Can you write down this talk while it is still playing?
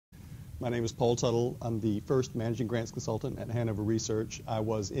My name is Paul Tuttle. I'm the first managing grants consultant at Hanover Research. I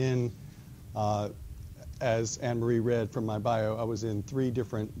was in, as Annemarie read from my bio, I was in 3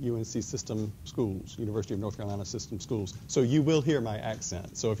 different UNC system schools, University of North Carolina system schools. So you will hear my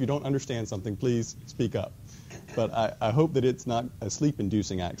accent. So if you don't understand something, please speak up. But I hope that it's not a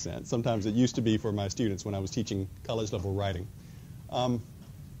sleep-inducing accent. Sometimes it used to be for my students when I was teaching college-level writing.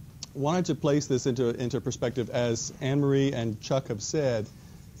 Wanted to place this into perspective. As Annemarie and Chuck have said,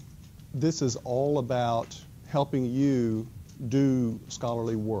 this is all about helping you do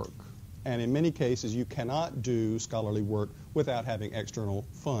scholarly work. And in many cases, you cannot do scholarly work without having external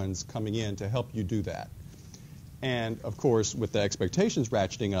funds coming in to help you do that. And of course, with the expectations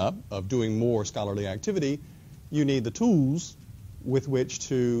ratcheting up of doing more scholarly activity, you need the tools with which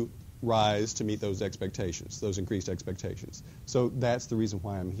to rise to meet those expectations, those increased expectations. So that's the reason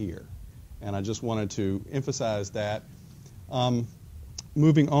why I'm here. And I just wanted to emphasize that.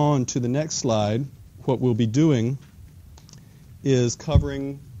 Moving on to the next slide, what we'll be doing is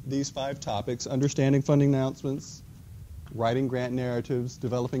covering these 5 topics: understanding funding announcements, writing grant narratives,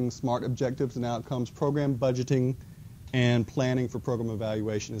 developing SMART objectives and outcomes, program budgeting, and planning for program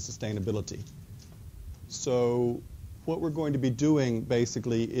evaluation and sustainability. So what we're going to be doing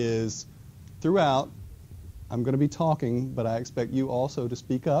basically is throughout, I'm going to be talking, but I expect you also to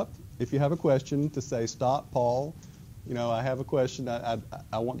speak up. If you have a question, to say, "Stop, Paul. You know, I have a question.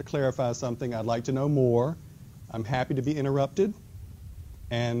 I want to clarify something. I'd like to know more." I'm happy to be interrupted.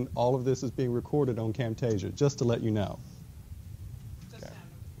 And all of this is being recorded on Camtasia, just to let you know. Okay.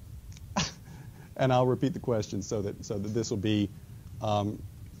 And I'll repeat the question so that this will be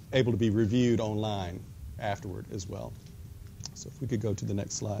able to be reviewed online afterward as well. So if we could go to the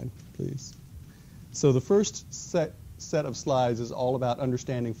next slide, please. So the first set of slides is all about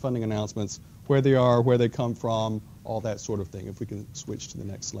understanding funding announcements, where they are, where they come from, all that sort of thing. If we can switch to the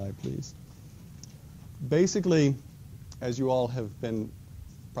next slide, please. Basically, as you all have been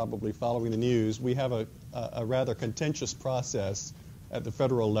probably following the news, we have a rather contentious process at the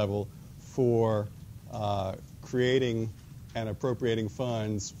federal level for creating and appropriating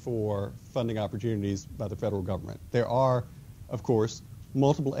funds for funding opportunities by the federal government. There are, of course,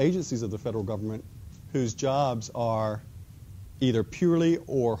 multiple agencies of the federal government whose jobs are either purely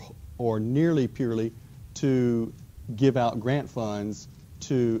or nearly purely to give out grant funds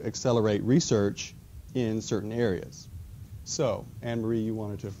to accelerate research in certain areas. So, Annemarie, you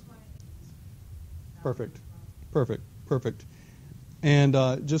wanted to? Perfect. And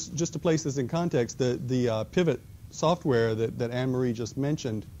just to place this in context, the Pivot software that Annemarie just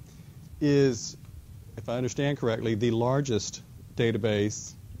mentioned is, if I understand correctly, the largest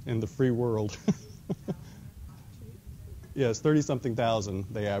database in the free world. Yes, 30-something thousand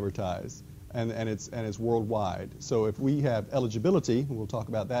they advertise, and it's worldwide. So if we have eligibility, and we'll talk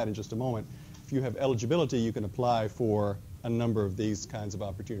about that in just a moment, if you have eligibility, you can apply for a number of these kinds of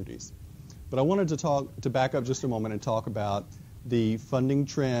opportunities. But I wanted to back up just a moment and talk about the funding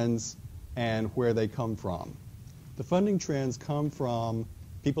trends and where they come from. The funding trends come from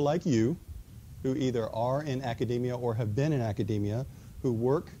people like you, who either are in academia or have been in academia, who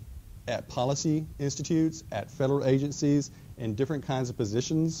work at policy institutes, at federal agencies, in different kinds of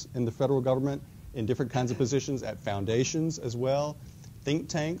positions in the federal government, in different kinds of positions at foundations as well, think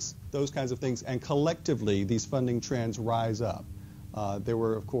tanks, those kinds of things, and collectively these funding trends rise up. There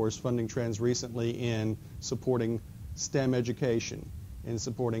were, of course, funding trends recently in supporting STEM education, in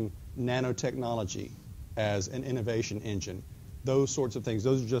supporting nanotechnology as an innovation engine, those sorts of things.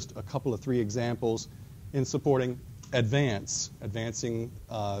 Those are just a couple of 3 examples in supporting advancing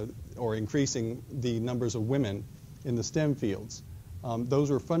or increasing the numbers of women in the STEM fields.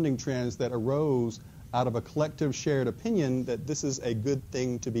 Those are funding trends that arose out of a collective shared opinion that this is a good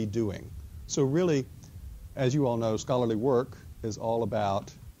thing to be doing. So really, as you all know, scholarly work is all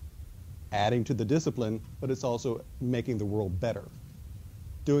about adding to the discipline, but it's also making the world better,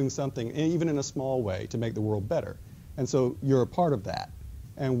 doing something, even in a small way, to make the world better. And so you're a part of that.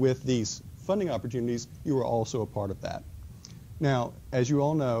 And with these funding opportunities, you are also a part of that. Now, as you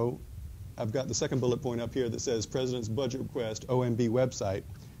all know, I've got the second bullet point up here that says President's Budget Request, OMB website.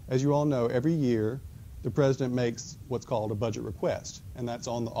 As you all know, every year the President makes what's called a budget request, and that's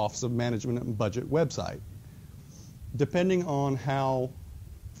on the Office of Management and Budget website. Depending on how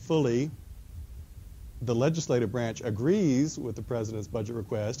fully the legislative branch agrees with the President's budget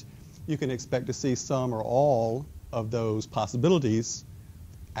request, you can expect to see some or all of those possibilities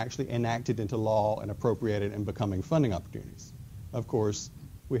actually enacted into law and appropriated and becoming funding opportunities. Of course,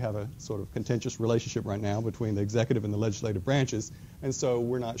 we have a sort of contentious relationship right now between the executive and the legislative branches, and so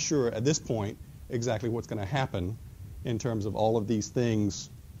we're not sure at this point exactly what's going to happen in terms of all of these things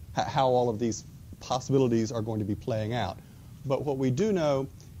how all of these possibilities are going to be playing out. But what we do know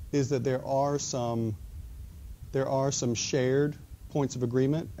is that there are some shared points of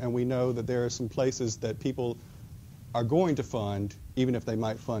agreement, and we know that there are some places that people are going to fund, even if they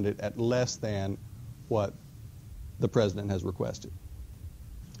might fund it at less than what the president has requested.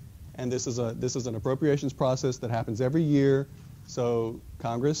 And this is an appropriations process that happens every year. So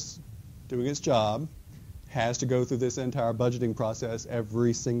Congress, doing its job, has to go through this entire budgeting process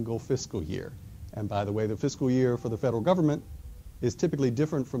every single fiscal year. And by the way, the fiscal year for the federal government is typically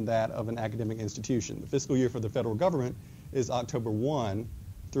different from that of an academic institution. The fiscal year for the federal government is October 1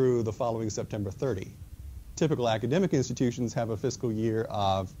 through the following September 30. Typical academic institutions have a fiscal year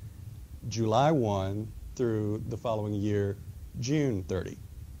of July 1 through the following year, June 30.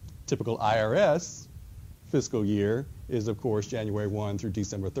 Typical IRS fiscal year is, of course, January 1 through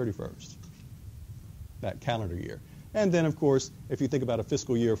December 31st, that calendar year. And then, of course, if you think about a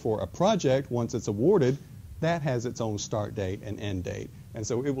fiscal year for a project, once it's awarded, that has its own start date and end date. And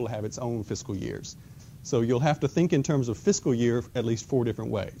so it will have its own fiscal years. So you'll have to think in terms of fiscal year at least 4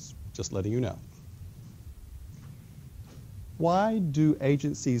 different ways, just letting you know. Why do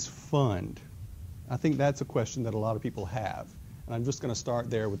agencies fund? I think that's a question that a lot of people have. And I'm just going to start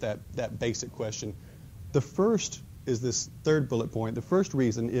there with that basic question. The first is this third bullet point. The first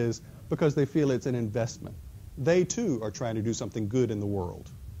reason is because they feel it's an investment. They, too, are trying to do something good in the world.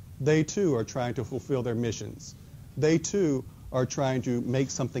 They, too, are trying to fulfill their missions. They, too, are trying to make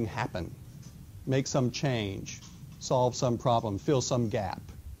something happen, make some change, solve some problem, fill some gap.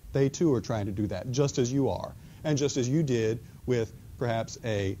 They, too, are trying to do that, just as you are, and just as you did with perhaps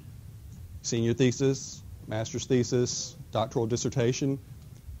a senior thesis, master's thesis, doctoral dissertation.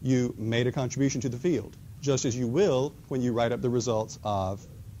 You made a contribution to the field, just as you will when you write up the results of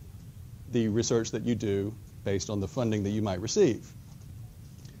the research that you do based on the funding that you might receive.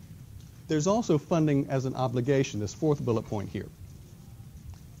 There's also funding as an obligation, this fourth bullet point here.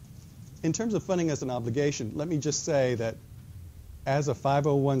 In terms of funding as an obligation, let me just say that as a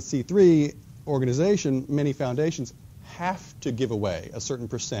 501c3 organization, many foundations have to give away a certain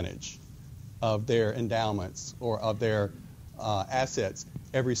percentage of their endowments or of their assets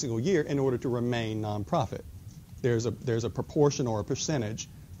every single year in order to remain nonprofit. There's a proportion or a percentage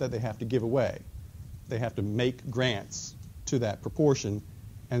that they have to give away. They have to make grants to that proportion,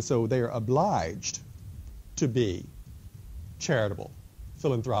 and so they are obliged to be charitable,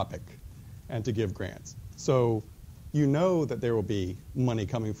 philanthropic, and to give grants. So you know that there will be money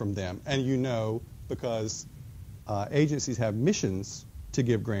coming from them, and you know because agencies have missions to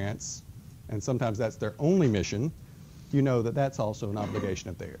give grants, and sometimes that's their only mission, you know that that's also an obligation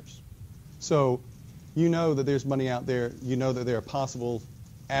of theirs. So you know that there's money out there. You know that there are possible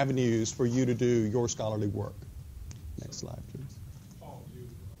avenues for you to do your scholarly work. Next slide, please.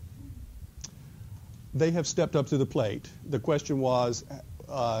 They have stepped up to the plate. The question was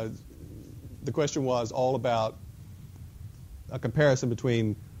all about a comparison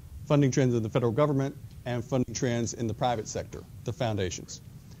between funding trends in the federal government and funding trends in the private sector, the foundations.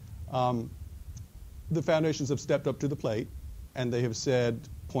 The foundations have stepped up to the plate, and they have said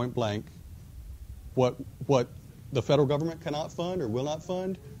point blank, what the federal government cannot fund or will not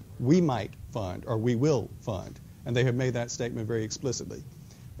fund, we might fund or we will fund. And they have made that statement very explicitly,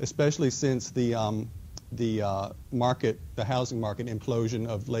 especially since the housing market implosion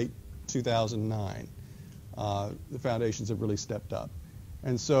of late 2009. The foundations have really stepped up.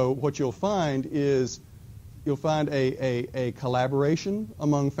 And so what you'll find is you'll find a collaboration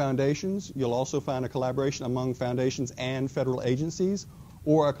among foundations. You'll also find a collaboration among foundations and federal agencies,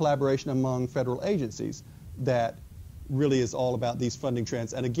 or a collaboration among federal agencies that really is all about these funding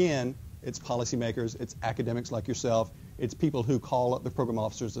trends. And again, it's policymakers, it's academics like yourself, it's people who call up the program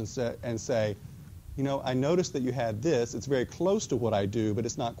officers and say, you know, I noticed that you had this. It's very close to what I do, but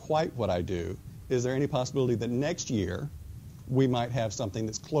it's not quite what I do. Is there any possibility that next year we might have something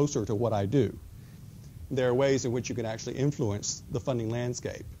that's closer to what I do? There are ways in which you can actually influence the funding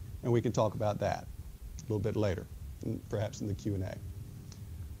landscape, and we can talk about that a little bit later, perhaps in the Q&A.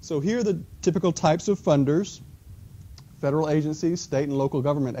 So here are the typical types of funders: federal agencies, state and local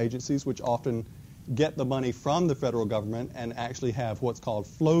government agencies, which often get the money from the federal government and actually have what's called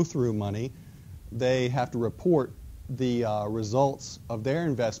flow-through money. They have to report the results of their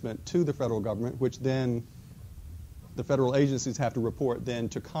investment to the federal government, which then the federal agencies have to report then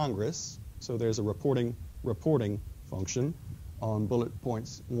to Congress. So there's a reporting function on bullet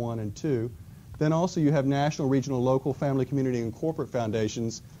points 1 and 2. Then also you have national, regional, local, family, community, and corporate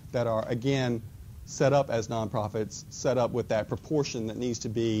foundations that are, again, set up as nonprofits, set up with that proportion that needs to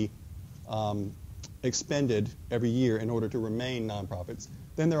be expended every year in order to remain nonprofits.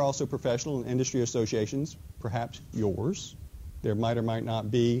 Then there are also professional and industry associations, perhaps yours. There might or might not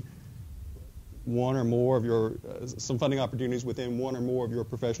be one or more of your, some funding opportunities within one or more of your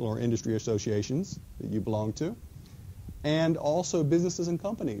professional or industry associations that you belong to. And also businesses and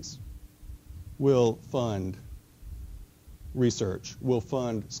companies will fund research, will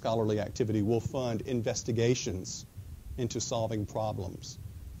fund scholarly activity, will fund investigations into solving problems,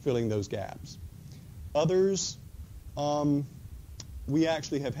 filling those gaps. Others, we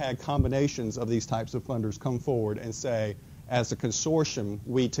actually have had combinations of these types of funders come forward and say, as a consortium,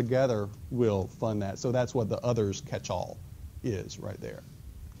 we together will fund that. So that's what the others catch-all is right there.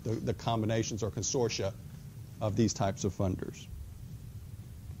 The combinations or consortia of these types of funders.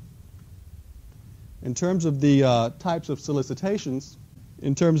 In terms of the types of solicitations,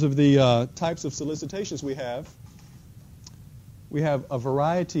 we have a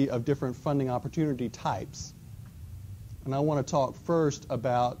variety of different funding opportunity types. And I want to talk first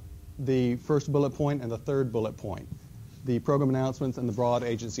about the first bullet point and the third bullet point, the program announcements and the broad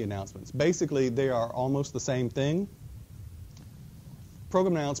agency announcements. Basically, they are almost the same thing.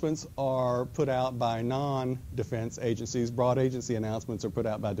 Program announcements are put out by non-defense agencies. Broad agency announcements are put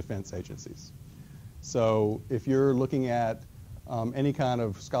out by defense agencies. So if you're looking at any kind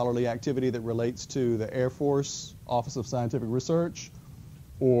of scholarly activity that relates to the Air Force Office of Scientific Research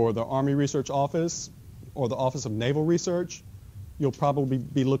or the Army Research Office or the Office of Naval Research, you'll probably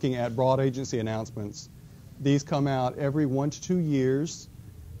be looking at broad agency announcements. These come out every 1 to 2 years,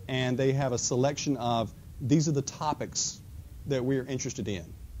 and they have a selection of, these are the topics that we're interested in.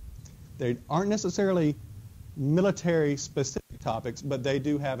 They aren't necessarily military-specific topics, but they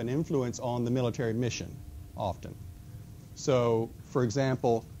do have an influence on the military mission often. So, for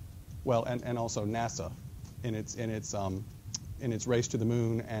example, well, and also NASA in its race to the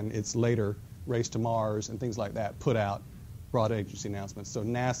moon and its later race to Mars and things like that put out broad agency announcements. So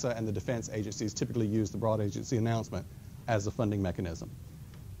NASA and the defense agencies typically use the broad agency announcement as a funding mechanism.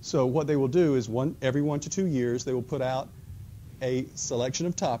 So what they will do is every 1 to 2 years they will put out a selection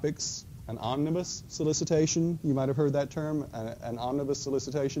of topics, an omnibus solicitation. You might have heard that term, an omnibus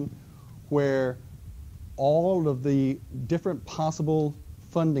solicitation, where all of the different possible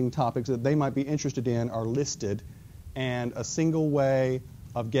funding topics that they might be interested in are listed, and a single way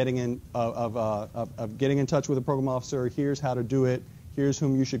of getting in getting in touch with a program officer. Here's how to do it. Here's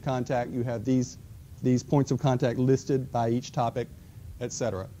whom you should contact. You have these points of contact listed by each topic,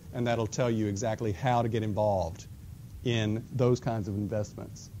 etc. And that'll tell you exactly how to get involved in those kinds of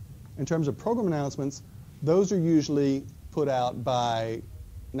investments. In terms of program announcements, those are usually put out by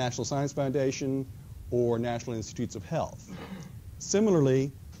National Science Foundation or National Institutes of Health.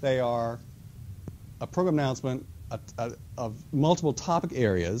 Similarly, they are a program announcement of multiple topic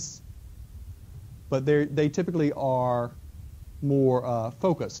areas, but they typically are more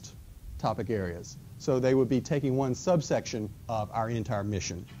focused topic areas. So they would be taking one subsection of our entire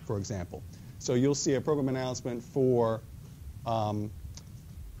mission, for example. So you'll see a program announcement for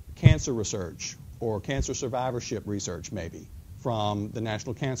cancer research or cancer survivorship research, maybe, from the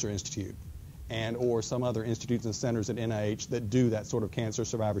National Cancer Institute and or some other institutes and centers at NIH that do that sort of cancer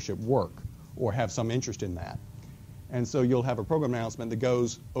survivorship work or have some interest in that. And so you'll have a program announcement that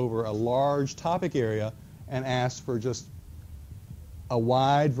goes over a large topic area and asks for just a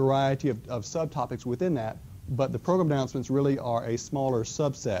wide variety of subtopics within that, but the program announcements really are a smaller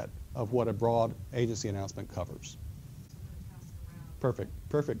subset of what a broad agency announcement covers.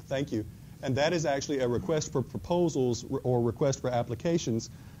 Perfect, thank you. And that is actually a request for proposals or request for applications.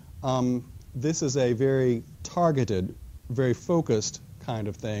 This is a very targeted, very focused kind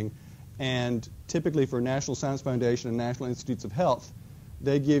of thing. And typically for National Science Foundation and National Institutes of Health,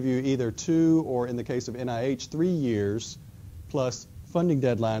 they give you either 2 or, in the case of NIH, 3 years plus funding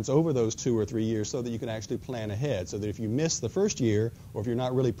deadlines over those 2 or 3 years so that you can actually plan ahead, so that if you miss the first year or if you're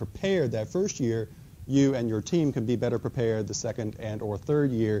not really prepared that first year, you and your team can be better prepared the second and or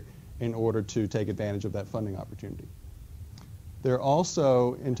third year in order to take advantage of that funding opportunity. There are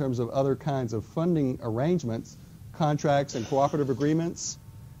also, in terms of other kinds of funding arrangements, contracts and cooperative agreements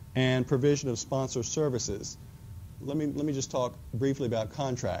and provision of sponsor services. Let me just talk briefly about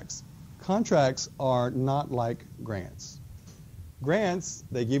contracts. Contracts are not like grants. Grants,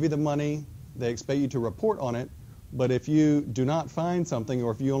 they give you the money, they expect you to report on it, but if you do not find something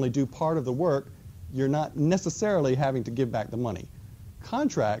or if you only do part of the work, you're not necessarily having to give back the money.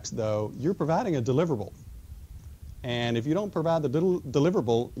 Contracts, though, you're providing a deliverable. And if you don't provide the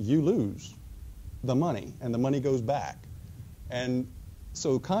deliverable, you lose the money, and the money goes back. And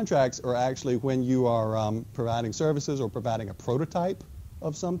so contracts are actually when you are providing services or providing a prototype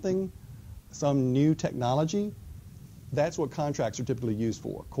of something, some new technology, That's what contracts are typically used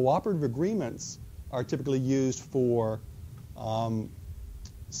for. Cooperative agreements are typically used for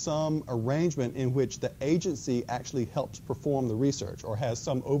some arrangement in which the agency actually helps perform the research or has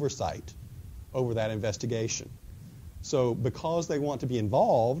some oversight over that investigation. So because they want to be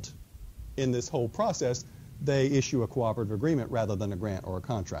involved in this whole process, they issue a cooperative agreement rather than a grant or a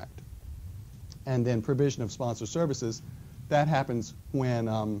contract. And then provision of sponsor services, that happens when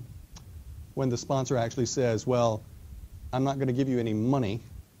the sponsor actually says, well, I'm not going to give you any money.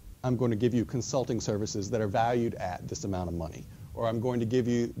 I'm going to give you consulting services that are valued at this amount of money. Or I'm going to give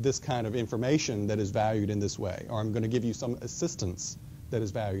you this kind of information that is valued in this way. Or I'm going to give you some assistance that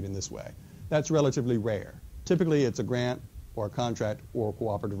is valued in this way. That's relatively rare. Typically, it's a grant or a contract or a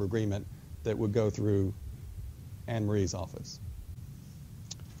cooperative agreement that would go through Annemarie's office.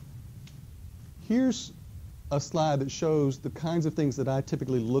 Here's a slide that shows the kinds of things that I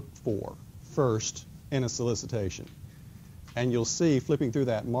typically look for first in a solicitation. And you'll see, flipping through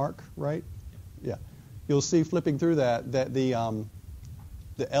that, Mark, right? Yeah. You'll see, flipping through that the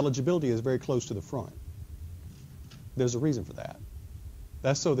eligibility is very close to the front. There's a reason for that.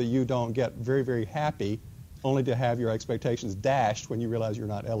 That's so that you don't get very, very happy only to have your expectations dashed when you realize you're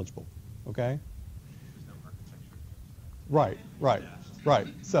not eligible. Okay? There's no architecture. Right.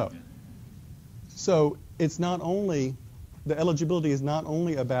 So it's not only, the eligibility is not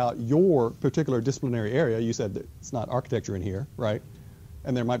only about your particular disciplinary area. You said that it's not architecture in here, right?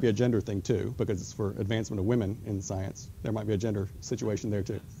 And there might be a gender thing too, because it's for advancement of women in science. There might be a gender situation there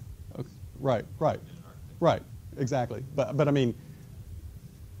too. Okay. Right, exactly. But I mean,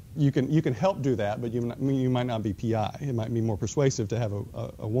 you can help do that, but you might not be PI. It might be more persuasive to have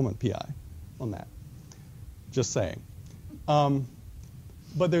a woman PI on that. Just saying.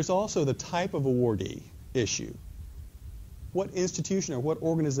 But there's also the type of awardee issue. What institution or what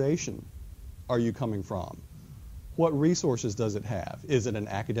organization are you coming from? What resources does it have? Is it an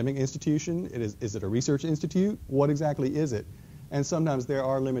academic institution? Is it a research institute? What exactly is it? And sometimes there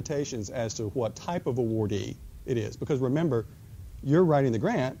are limitations as to what type of awardee it is. Because remember, you're writing the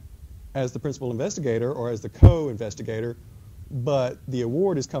grant as the principal investigator or as the co-investigator, but the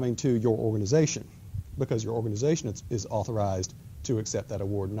award is coming to your organization because your organization is authorized to accept that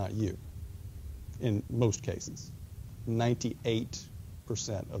award, not you, in most cases, 98%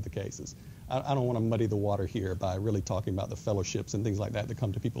 of the cases. I don't want to muddy the water here by really talking about the fellowships and things like that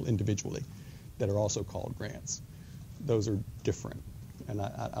come to people individually that are also called grants. Those are different, and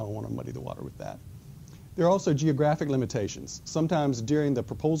I don't want to muddy the water with that. There are also geographic limitations. Sometimes during the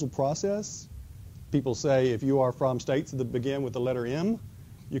proposal process, people say if you are from states that begin with the letter M,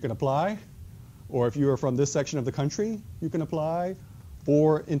 you can apply. Or if you are from this section of the country, you can apply.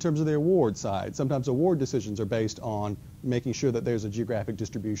 Or in terms of the award side, sometimes award decisions are based on making sure that there's a geographic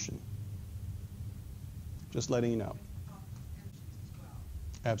distribution. Just letting you know.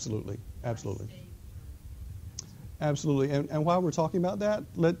 Absolutely. And while we're talking about that,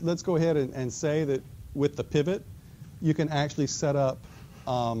 let's go ahead and say that with the pivot, you can actually set up,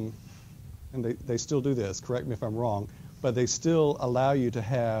 and they still do this, correct me if I'm wrong, but they still allow you to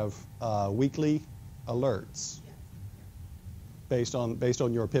have weekly alerts based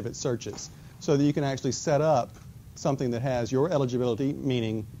on your pivot searches, so that you can actually set up something that has your eligibility,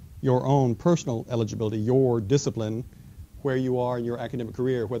 meaning your own personal eligibility, your discipline, where you are in your academic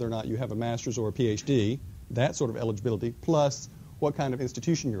career, whether or not you have a master's or a PhD, that sort of eligibility, plus what kind of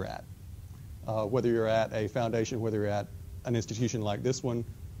institution you're at. Whether you're at a foundation, whether you're at an institution like this one,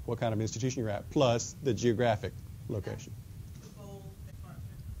 what kind of institution you're at, plus the geographic location.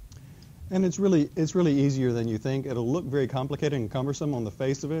 And it's really easier than you think. It'll look very complicated and cumbersome on the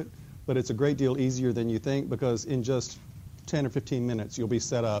face of it, but it's a great deal easier than you think, because in just 10 or 15 minutes you'll be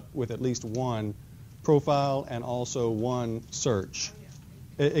set up with at least one profile and also one search.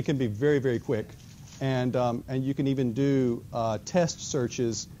 It can be very, very quick, and you can even do test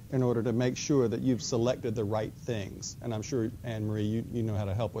searches in order to make sure that you've selected the right things. And I'm sure, Annemarie, you know how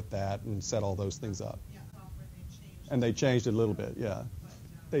to help with that and set all those things up. Yeah, software they changed. And they changed it a little bit, yeah. But,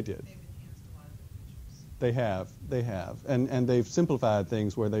 They did. They've enhanced a lot of the features. They have. And they've simplified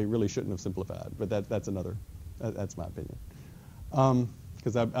things where they really shouldn't have simplified. But that's my opinion.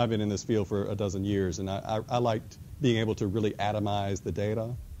 Because I've been in this field for a dozen years, and I liked being able to really atomize the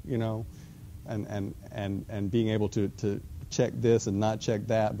data, you know, and being able to check this and not check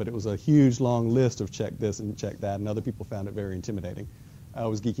that. But it was a huge, long list of check this and check that, and other people found it very intimidating. I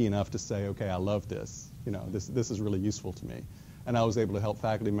was geeky enough to say, okay, I love this. You know, this is really useful to me. And I was able to help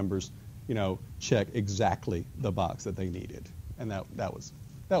faculty members, you know, check exactly the box that they needed. And that was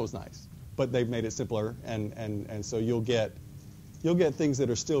nice. But they've made it simpler, and so you'll get You'll get things that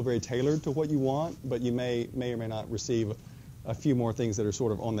are still very tailored to what you want, but you may or may not receive a few more things that are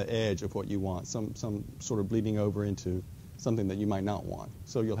sort of on the edge of what you want, some sort of bleeding over into something that you might not want.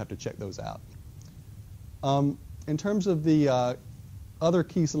 So you'll have to check those out. In terms of the other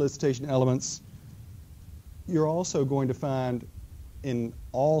key solicitation elements, you're also going to find in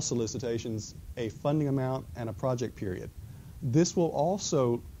all solicitations a funding amount and a project period. This will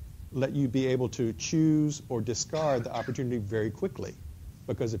also let you be able to choose or discard the opportunity very quickly.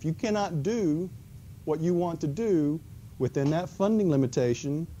 Because if you cannot do what you want to do within that funding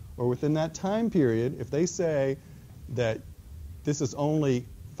limitation or within that time period, if they say that this is only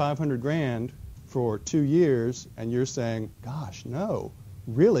 500 grand for 2 years and you're saying, gosh, no,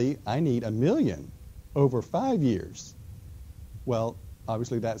 really, I need $1 million over 5 years. Well,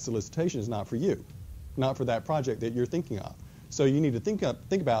 obviously that solicitation is not for you, not for that project that you're thinking of. So you need to think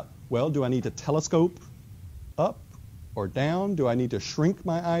about, well, do I need to telescope up or down? Do I need to shrink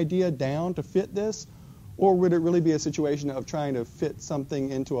my idea down to fit this? Or would it really be a situation of trying to fit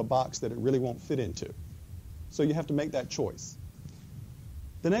something into a box that it really won't fit into? So you have to make that choice.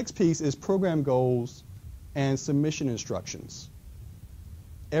 The next piece is program goals and submission instructions.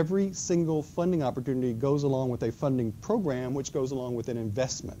 Every single funding opportunity goes along with a funding program, which goes along with an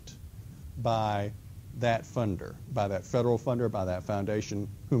investment by that funder, by that federal funder, by that foundation,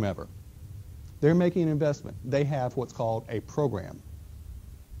 whomever. They're making an investment. They have what's called a program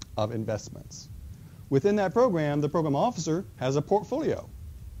of investments. Within that program, the program officer has a portfolio.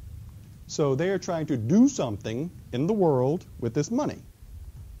 So they are trying to do something in the world with this money.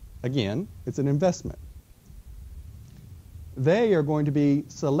 Again, it's an investment. They are going to be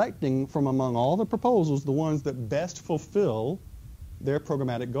selecting from among all the proposals the ones that best fulfill their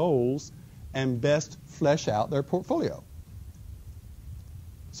programmatic goals and best flesh out their portfolio.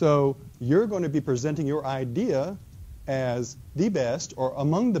 So you're going to be presenting your idea as the best or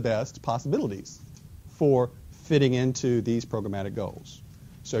among the best possibilities for fitting into these programmatic goals.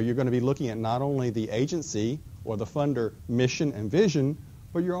 So you're going to be looking at not only the agency or the funder mission and vision,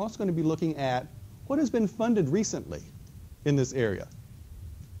 but you're also going to be looking at what has been funded recently in this area.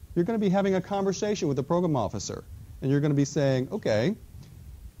 You're going to be having a conversation with the program officer, and you're going to be saying, okay,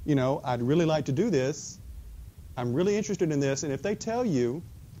 you know, I'd really like to do this. I'm really interested in this. And if they tell you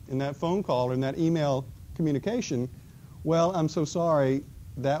in that phone call or in that email communication, well, I'm so sorry,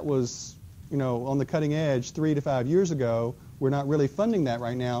 that was, you know, on the cutting edge 3 to 5 years ago. We're not really funding that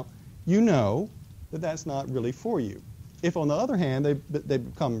right now. You know that that's not really for you. If, on the other hand, they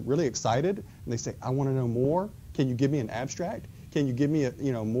become really excited and they say, I want to know more. Can you give me an abstract? Can you give me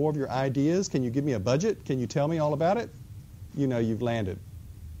more of your ideas? Can you give me a budget? Can you tell me all about it? You know you've landed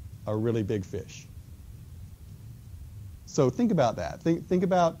a really big fish. So think about that. Think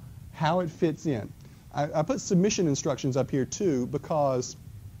about how it fits in. I put submission instructions up here too because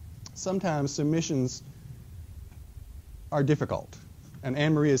sometimes submissions are difficult. And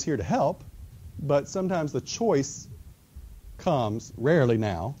Annemarie is here to help, but sometimes the choice comes, rarely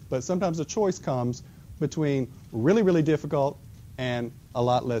now, but sometimes the choice comes between really, really difficult and a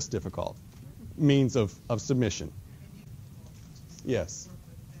lot less difficult means of submission. Yes.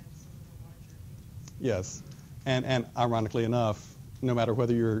 Yes. And ironically enough, no matter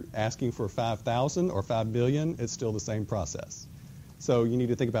whether you're asking for 5,000 or 5 billion, it's still the same process. So you need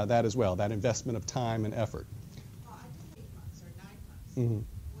to think about that as well, that investment of time and effort. Well, I did 8 months or 9 months. Mm-hmm.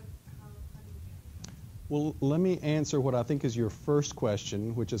 How do you handle that? Well, let me answer what I think is your first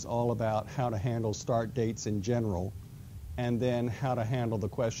question, which is all about how to handle start dates in general, and then how to handle the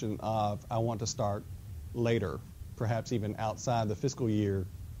question of, I want to start later, perhaps even outside the fiscal year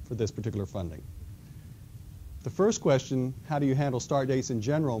for this particular funding. The first question, how do you handle start dates in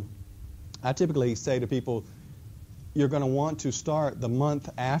general? I typically say to people, you're going to want to start the month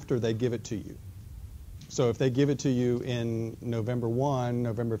after they give it to you. So if they give it to you in November 1,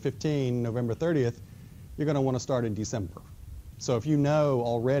 November 15, November 30th, you're going to want to start in December. So if you know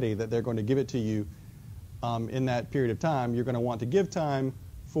already that they're going to give it to you in that period of time, you're going to want to give time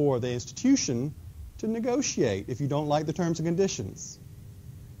for the institution to negotiate if you don't like the terms and conditions.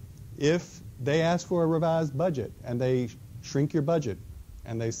 If they ask for a revised budget and they shrink your budget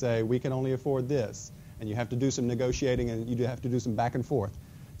and they say, we can only afford this, and you have to do some negotiating and you have to do some back and forth.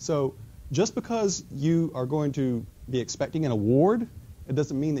 So just because you are going to be expecting an award, it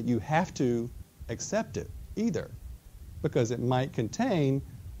doesn't mean that you have to accept it either, because it might contain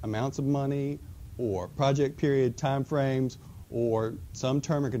amounts of money or project period time frames or some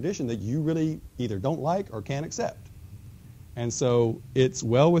term or condition that you really either don't like or can't accept. And so it's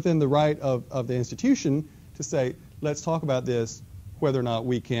well within the right of the institution to say, let's talk about this, whether or not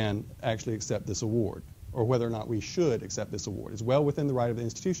we can actually accept this award. or whether or not we should accept this award. It's well within the right of the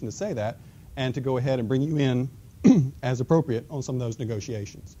institution to say that and to go ahead and bring you in as appropriate on some of those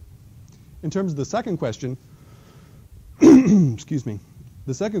negotiations. In terms of the second question, excuse me,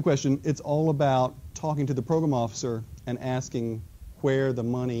 the second question, it's all about talking to the program officer and asking where the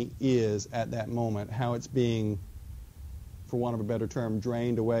money is at that moment, how it's being, for want of a better term,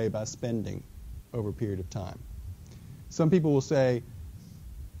 drained away by spending over a period of time. Some people will say,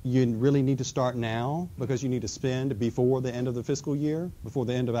 you really need to start now because you need to spend before the end of the fiscal year, before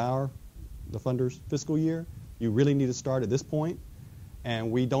the end of the funder's fiscal year. You really need to start at this point,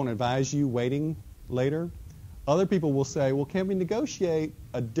 and we don't advise you waiting later. Other people will say, well, can we negotiate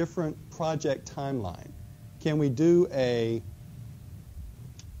a different project timeline? Can we do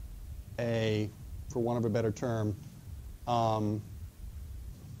for want of a better term,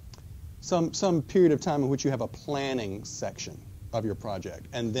 some period of time in which you have a planning section of your project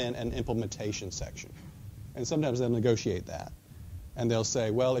and then an implementation section. And sometimes they'll negotiate that. And they'll say,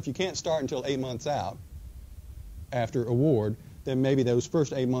 well, if you can't start until 8 months out after award, then maybe those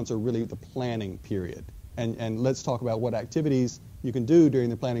first 8 months are really the planning period. And let's talk about what activities you can do during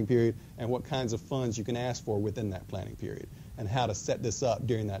the planning period and what kinds of funds you can ask for within that planning period and how to set this up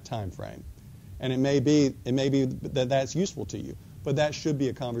during that time frame. And it may be that that's useful to you, but that should be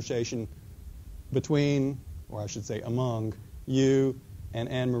a conversation between, or I should say among, you and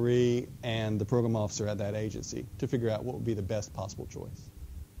Annemarie and the program officer at that agency to figure out what would be the best possible choice,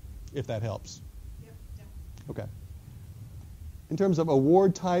 if that helps. Yep. Okay. In terms of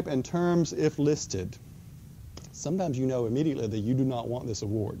award type and terms if listed, sometimes you know immediately that you do not want this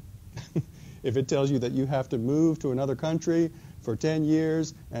award. If it tells you that you have to move to another country for 10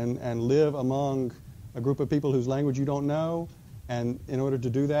 years and live among a group of people whose language you don't know, and in order to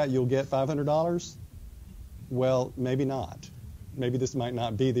do that you'll get $500, well, maybe not. Maybe this might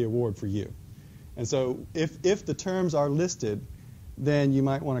not be the award for you. And so if the terms are listed, then you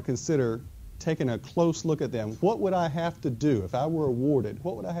might want to consider taking a close look at them. What would I have to do if I were awarded?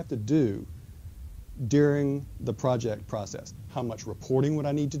 What would I have to do during the project process? How much reporting would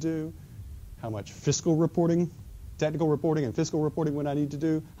I need to do? How much fiscal reporting, technical reporting and fiscal reporting would I need to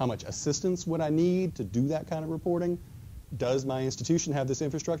do? How much assistance would I need to do that kind of reporting? Does my institution have this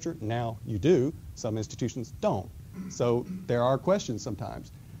infrastructure? Now you do. Some institutions don't. So there are questions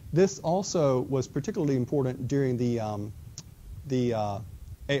sometimes. This also was particularly important during the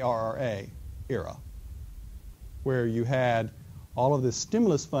ARRA era, where you had all of this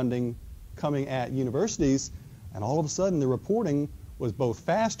stimulus funding coming at universities, and all of a sudden the reporting was both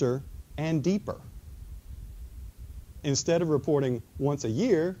faster and deeper. Instead of reporting once a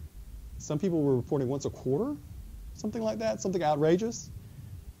year, some people were reporting once a quarter, something like that, something outrageous.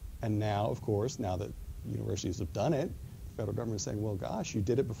 And now, of course, now that universities have done it, the federal government is saying, well, gosh, you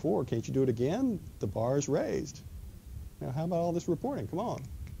did it before. Can't you do it again? The bar is raised. Now, how about all this reporting? Come on.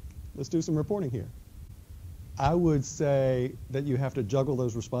 Let's do some reporting here. I would say that you have to juggle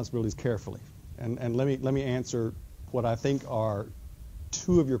those responsibilities carefully. And let me answer what I think are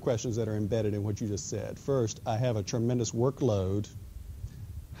two of your questions that are embedded in what you just said. First, I have a tremendous workload.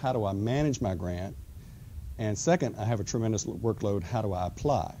 How do I manage my grant? And second, I have a tremendous workload. How do I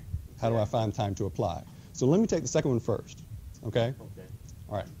apply? How do I find time to apply? So let me take the second one first, okay? Okay.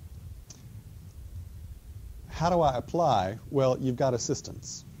 All right. How do I apply? Well, you've got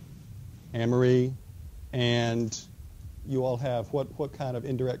assistants. Annemarie, and you all have what kind of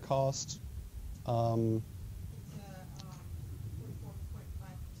indirect cost? It's 44.5%.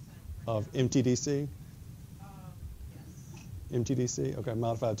 Of MTDC? Yes. MTDC, okay,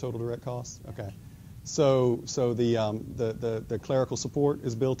 modified total direct costs, okay. So the clerical support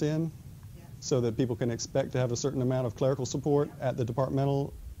is built in, Yes. so that people can expect to have a certain amount of clerical support at the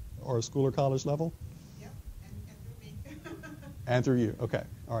departmental or school or college level? Yep. And through me. And through you, okay,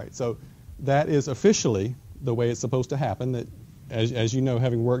 all right. So that is officially the way it's supposed to happen, that as you know,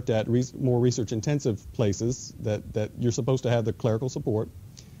 having worked at more research-intensive places, that you're supposed to have the clerical support.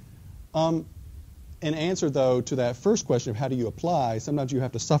 In answer, though, to that first question of how do you apply, sometimes you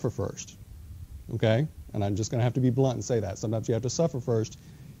have to suffer first, okay? And I'm just going to have to be blunt and say that. Sometimes you have to suffer first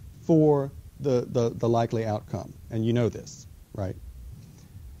for the likely outcome, and you know this, right?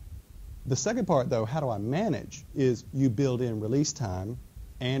 The second part, though, how do I manage, is you build in release time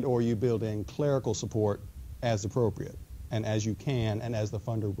and or you build in clerical support as appropriate and as you can and as the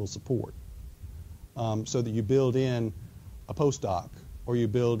funder will support. So that you build in a postdoc, or you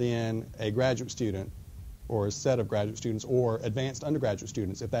build in a graduate student or a set of graduate students or advanced undergraduate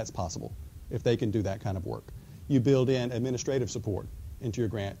students, if that's possible, if they can do that kind of work. You build in administrative support into your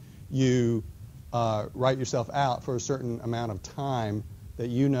grant. You write yourself out for a certain amount of time that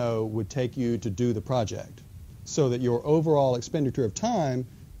you know would take you to do the project, so that your overall expenditure of time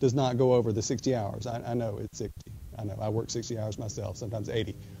does not go over the 60 hours. I know it's 60. I know I work 60 hours myself, sometimes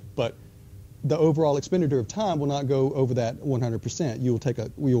 80. But the overall expenditure of time will not go over that 100%.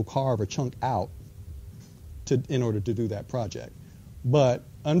 You'll carve a chunk out in order to do that project. But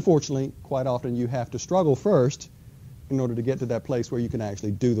unfortunately, quite often you have to struggle first in order to get to that place where you can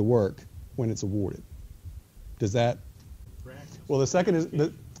actually do the work when it's awarded. Does that? Well, the second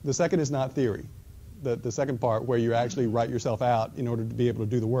is not theory. The second part, where you actually write yourself out in order to be able to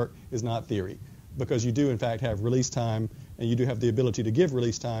do the work, is not theory, because you do in fact have release time, and you do have the ability to give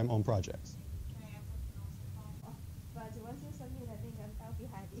release time on projects. Can I add something else? But once you submit, I think I'll be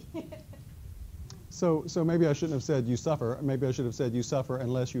happy. So maybe I shouldn't have said you suffer. Maybe I should have said you suffer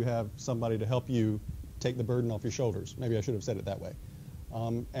unless you have somebody to help you take the burden off your shoulders. Maybe I should have said it that way.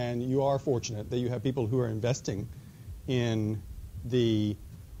 And you are fortunate that you have people who are investing in the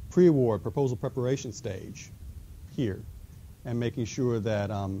pre-award proposal preparation stage here, and making sure that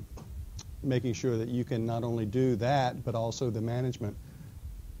you can not only do that, but also the management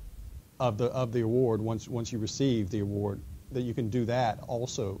of the award once you receive the award, that you can do that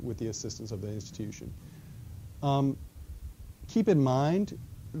also with the assistance of the institution. Keep in mind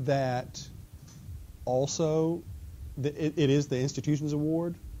that also it is the institution's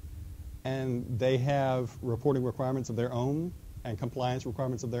award, and they have reporting requirements of their own and compliance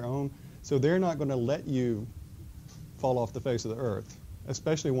requirements of their own. So they're not going to let you fall off the face of the earth,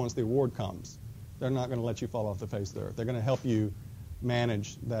 especially once the award comes. They're not going to let you fall off the face of the earth. They're going to help you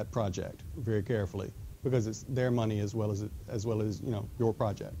manage that project very carefully, because it's their money as well as your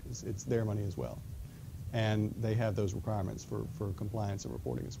project. It's their money as well, and they have those requirements for compliance and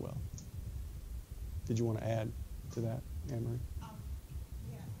reporting as well. Did you want to add to that, Annemarie?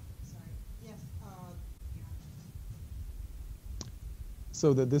 Yeah, sorry. Yes, yeah.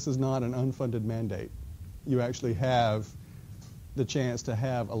 So that this is not an unfunded mandate. You actually have the chance to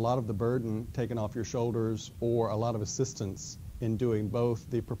have a lot of the burden taken off your shoulders, or a lot of assistance in doing both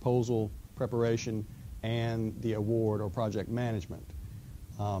the proposal preparation and the award or project management.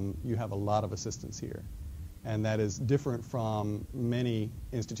 You have a lot of assistance here. And that is different from many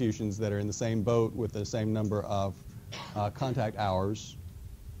institutions that are in the same boat with the same number of contact hours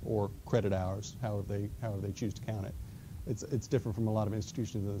or credit hours, however they choose to count it. It's different from a lot of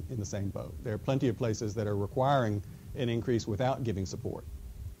institutions in the same boat. There are plenty of places that are requiring an increase without giving support.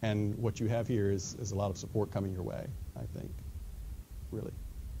 And what you have here is a lot of support coming your way, I think, really.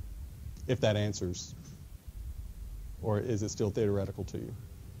 If that answers, or is it still theoretical to you?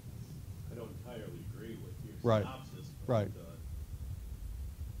 I don't entirely agree with your Right. synopsis. But, Right.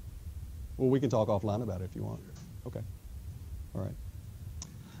 Well, we can talk offline about it if you want. Sure. Okay. All right.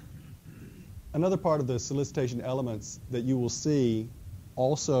 Another part of the solicitation elements that you will see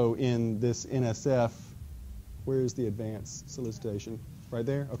also in this NSF, where is the advanced solicitation? Right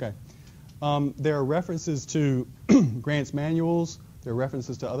there? Okay. There are references to grants manuals. There are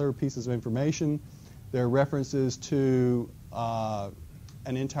references to other pieces of information. There are references to an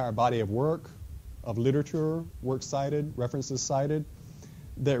entire body of work, of literature, work cited, references cited,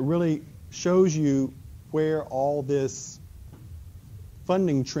 that really shows you where all this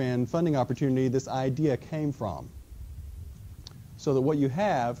funding trend, funding opportunity, this idea came from. So that what you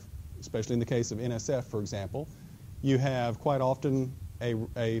have, especially in the case of NSF, for example, you have quite often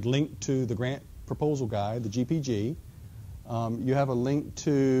a link to the grant proposal guide, the GPG. You have a link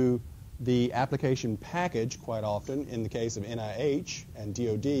to the application package quite often. In the case of NIH and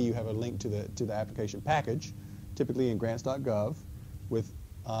DOD, you have a link to the application package, typically in grants.gov. With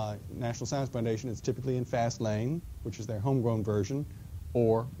National Science Foundation, it's typically in FastLane, which is their homegrown version,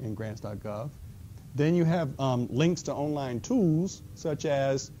 or in grants.gov. Then you have links to online tools, such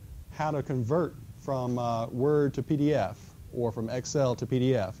as how to convert from Word to PDF, or from Excel to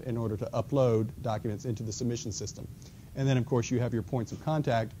PDF, in order to upload documents into the submission system. And then, of course, you have your points of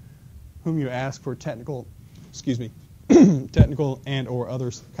contact, whom you ask for technical and or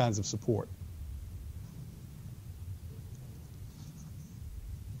other kinds of support.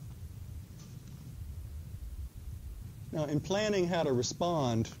 Now, in planning how to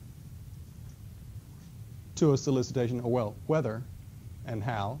respond to a solicitation, or well, whether and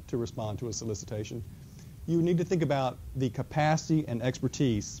how to respond to a solicitation, you need to think about the capacity and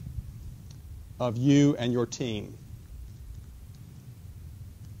expertise of you and your team.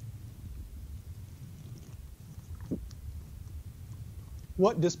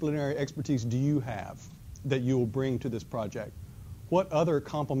 What disciplinary expertise do you have that you will bring to this project? What other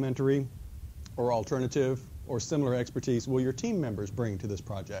complementary or alternative or similar expertise will your team members bring to this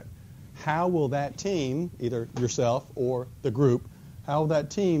project? How will that team, either yourself or the group, How will that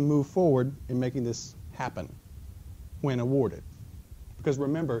team move forward in making this happen when awarded? Because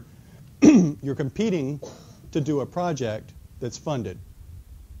remember, you're competing to do a project that's funded.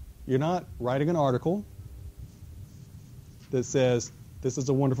 You're not writing an article that says, this is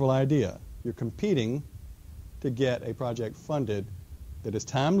a wonderful idea. You're competing to get a project funded that is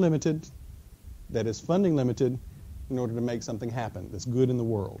time limited, that is funding limited, in order to make something happen that's good in the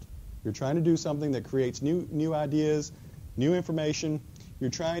world. You're trying to do something that creates new ideas, new information. You're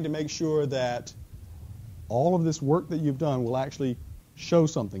trying to make sure that all of this work that you've done will actually show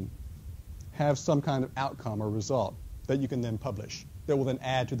something, have some kind of outcome or result that you can then publish, that will then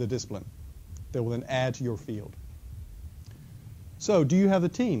add to the discipline, that will then add to your field. So, do you have the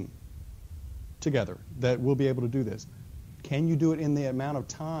team together that will be able to do this? Can you do it in the amount of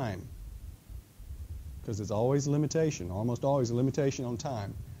time? Because there's always a limitation, almost always a limitation on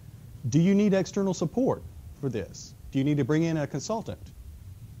time. Do you need external support for this? Do you need to bring in a consultant?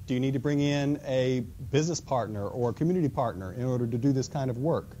 Do you need to bring in a business partner or a community partner in order to do this kind of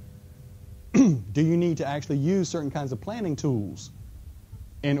work? Do you need to actually use certain kinds of planning tools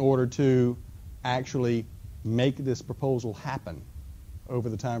in order to actually make this proposal happen over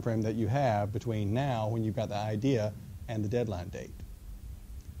the time frame that you have between now, when you've got the idea, and the deadline date?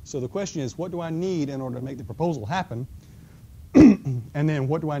 So the question is, what do I need in order to make the proposal happen? And then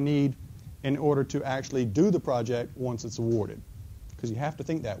what do I need in order to actually do the project once it's awarded? Because you have to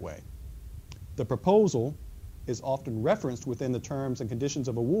think that way. The proposal is often referenced within the terms and conditions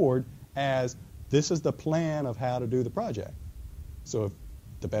of award as, this is the plan of how to do the project. So if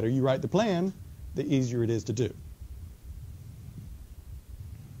the better you write the plan, the easier it is to do.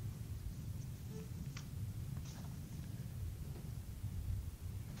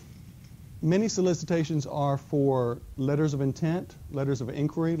 Many solicitations are for letters of intent, letters of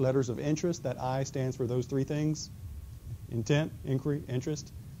inquiry, letters of interest. That I stands for those three things: intent, inquiry,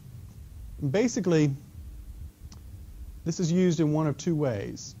 interest. Basically, this is used in one of two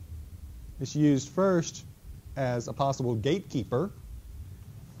ways. It's used first as a possible gatekeeper,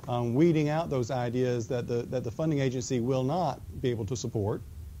 weeding out those ideas that the funding agency will not be able to support.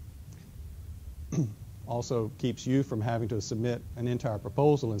 Also keeps you from having to submit an entire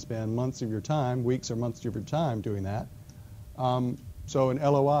proposal and spend months of your time, weeks or months of your time doing that. So an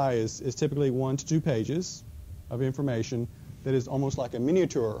LOI is typically 1 to 2 pages of information that is almost like a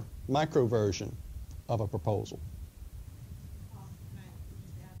miniature, micro version of a proposal. Can I just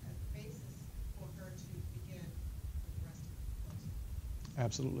add, as a basis for her to begin with the rest of the proposal?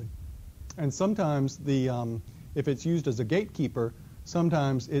 Absolutely. And sometimes if it's used as a gatekeeper,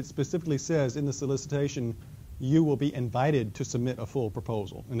 sometimes it specifically says in the solicitation, you will be invited to submit a full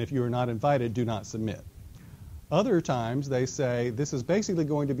proposal. And if you are not invited, do not submit. Other times they say this is basically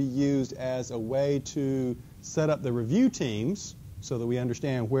going to be used as a way to set up the review teams so that we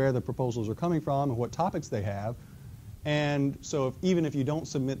understand where the proposals are coming from and what topics they have. And so even if you don't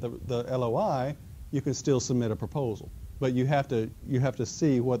submit the LOI, you can still submit a proposal. But you have to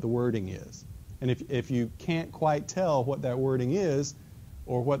see what the wording is. And if you can't quite tell what that wording is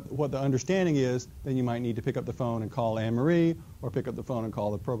or what the understanding is, then you might need to pick up the phone and call Annemarie, or pick up the phone and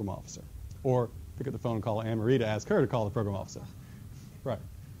call the program officer, or pick up the phone and call Annemarie to ask her to call the program officer. Right.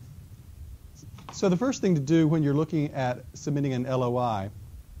 So the first thing to do when you're looking at submitting an LOI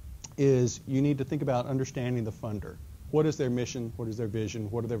is you need to think about understanding the funder. What is their mission? What is their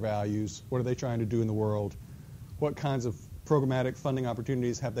vision? What are their values? What are they trying to do in the world? What kinds of programmatic funding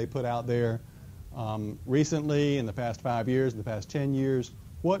opportunities have they put out there? Recently, in the past 5 years, in the past 10 years,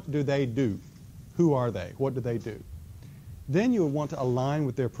 what do they do? Who are they? What do they do? Then you would want to align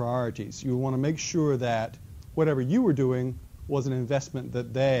with their priorities. You would want to make sure that whatever you were doing was an investment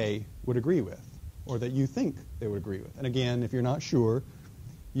that they would agree with, or that you think they would agree with. And again, if you're not sure,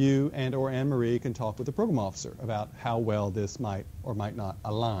 you and or Annemarie can talk with the program officer about how well this might or might not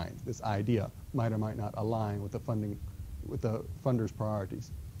align, this idea might or might not align with the funder's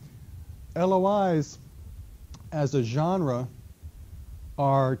priorities. LOIs as a genre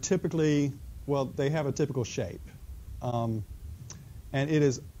are typically, well, they have a typical shape. And it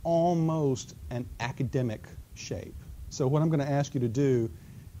is almost an academic shape. So what I'm going to ask you to do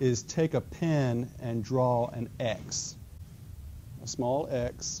is take a pen and draw an X, a small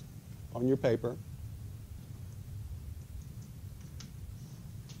X on your paper.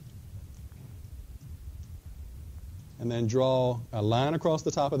 And then draw a line across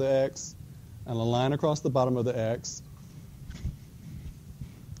the top of the X and a line across the bottom of the X.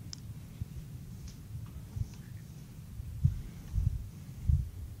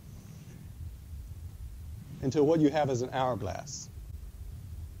 Until what you have is an hourglass.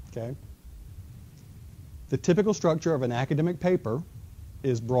 Okay? The typical structure of an academic paper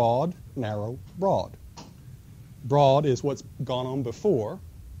is broad, narrow, broad. Broad is what's gone on before.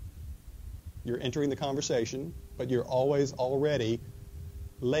 You're entering the conversation, but you're always already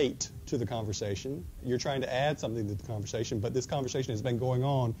late to the conversation. You're trying to add something to the conversation, but this conversation has been going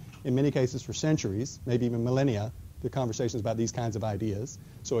on in many cases for centuries, maybe even millennia. The conversations about these kinds of ideas.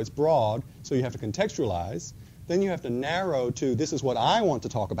 So it's broad, so you have to contextualize. Then you have to narrow to, this is what I want to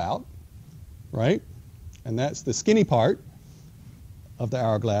talk about, right? And that's the skinny part of the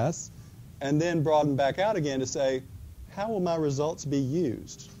hourglass. And then broaden back out again to say, how will my results be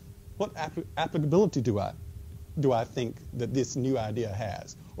used? What applicability do I think that this new idea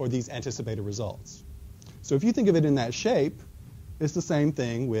has, or these anticipated results? So if you think of it in that shape, it's the same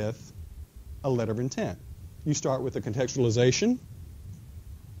thing with a letter of intent. You start with a contextualization,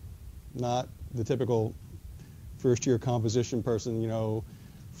 not the typical first-year composition person,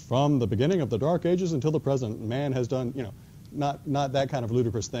 from the beginning of the Dark Ages until the present, man has done, not that kind of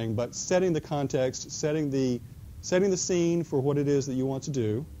ludicrous thing, but setting the context, setting the scene for what it is that you want to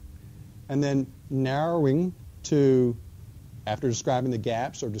do, and then narrowing to, after describing the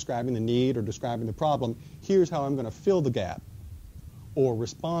gaps or describing the need or describing the problem, here's how I'm going to fill the gap or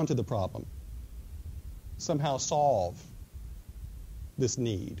respond to the problem. Somehow solve this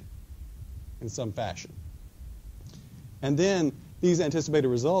need in some fashion. And then these anticipated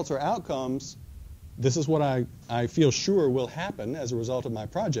results or outcomes, this is what I feel sure will happen as a result of my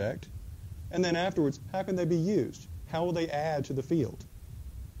project. And then afterwards, how can they be used? How will they add to the field?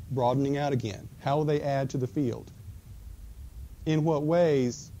 Broadening out again. How will they add to the field? In what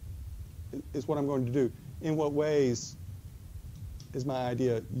ways is what I'm going to do? In what ways is my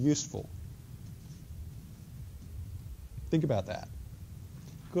idea useful? Think about that,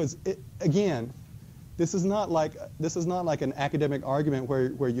 because again, this is not like an academic argument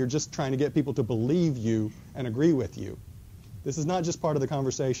where you're just trying to get people to believe you and agree with you. This is not just part of the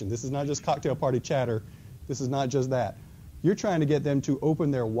conversation. This is not just cocktail party chatter. This is not just that. You're trying to get them to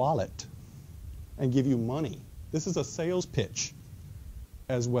open their wallet and give you money. This is a sales pitch,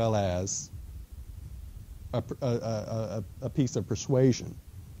 as well as a piece of persuasion,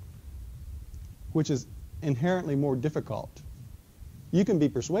 which is inherently more difficult. You can be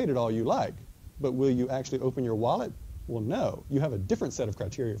persuaded all you like, but will you actually open your wallet? Well, no. You have a different set of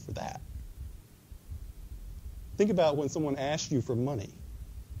criteria for that. Think about when someone asks you for money,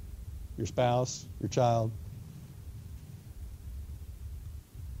 your spouse, your child.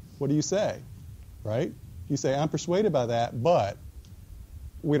 What do you say, right? You say, I'm persuaded by that, but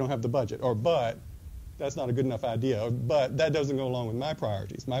we don't have the budget, or but that's not a good enough idea, or but that doesn't go along with my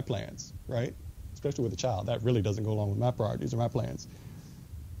priorities, my plans, right? Especially with a child, that really doesn't go along with my priorities or my plans.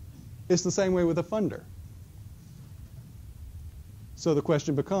 It's the same way with a funder. So the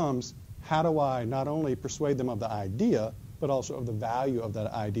question becomes, how do I not only persuade them of the idea, but also of the value of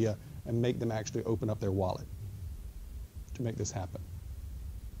that idea and make them actually open up their wallet to make this happen?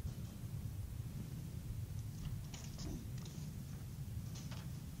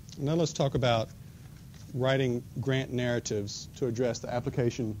 Now let's talk about writing grant narratives to address the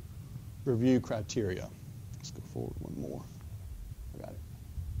application review criteria. Let's go forward one more. I got it.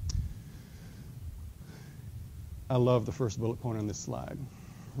 I love the first bullet point on this slide.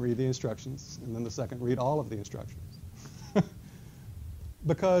 Read the instructions, and then the second, read all of the instructions.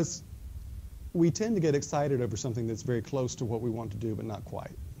 Because we tend to get excited over something that's very close to what we want to do, but not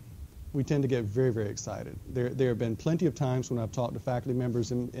quite. We tend to get very, very excited. There have been plenty of times when I've talked to faculty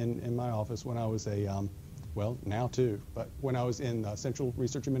members in my office when I was well, now too, but when I was in Central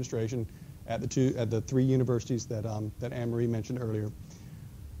Research Administration at the three universities that Annemarie mentioned earlier,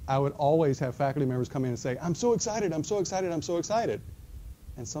 I would always have faculty members come in and say, I'm so excited, I'm so excited, I'm so excited.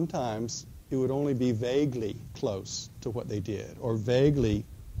 And sometimes it would only be vaguely close to what they did, or vaguely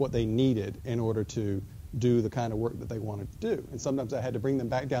what they needed in order to do the kind of work that they wanted to do. And sometimes I had to bring them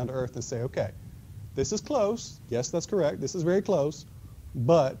back down to earth and say, okay, this is close, yes, that's correct, this is very close,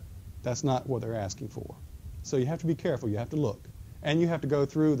 but that's not what they're asking for. So you have to be careful, you have to look. And you have to go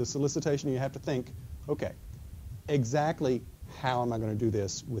through the solicitation, and you have to think, okay, exactly how am I going to do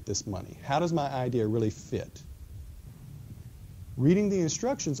this with this money? How does my idea really fit? Reading the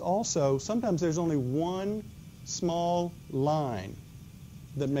instructions also, sometimes there's only one small line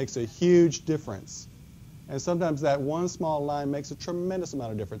that makes a huge difference. And sometimes that one small line makes a tremendous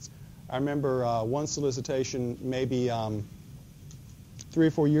amount of difference. I remember one solicitation maybe 3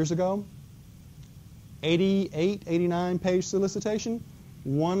 or 4 years ago, 88, 89-page solicitation.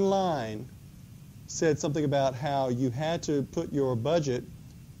 One line said something about how you had to put your budget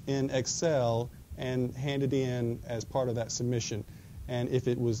in Excel and hand it in as part of that submission. And if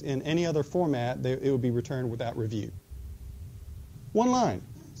it was in any other format, it would be returned without review. One line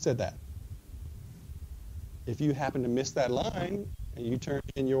said that. If you happen to miss that line and you turn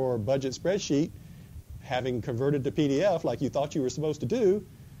in your budget spreadsheet, having converted to PDF like you thought you were supposed to do,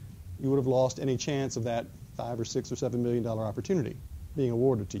 you would have lost any chance of that $5 or $6 or $7 million opportunity being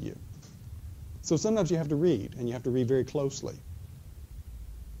awarded to you. So sometimes you have to read, and you have to read very closely.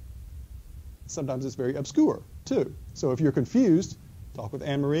 Sometimes it's very obscure, too. So if you're confused, talk with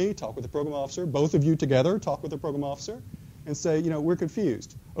Annemarie, talk with the program officer, both of you together, talk with the program officer, and say, you know, we're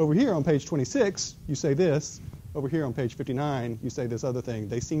confused. Over here on page 26, you say this. Over here on page 59, you say this other thing.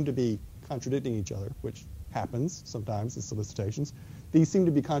 They seem to be contradicting each other, which happens sometimes in solicitations. These seem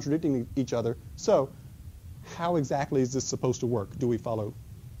to be contradicting each other. So how exactly is this supposed to work? Do we follow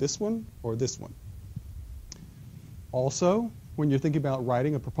this one or this one? Also, when you're thinking about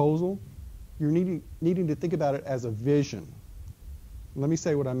writing a proposal, you're needing to think about it as a vision. Let me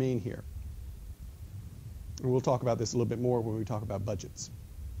say what I mean here. And we'll talk about this a little bit more when we talk about budgets.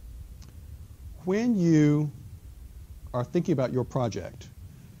 When you are thinking about your project,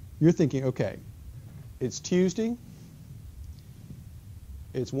 you're thinking, okay, it's Tuesday,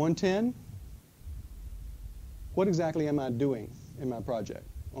 it's 1:10. What exactly am I doing in my project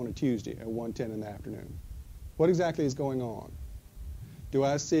on a Tuesday at 1:10 in the afternoon? What exactly is going on? Do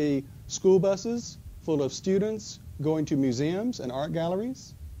I see school buses full of students going to museums and art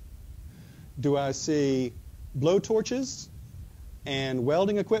galleries? Do I see blowtorches and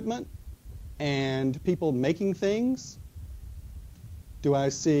welding equipment and people making things? Do I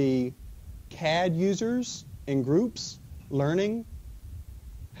see CAD users in groups learning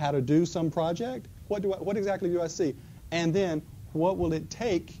how to do some project? What exactly do I see? And then what will it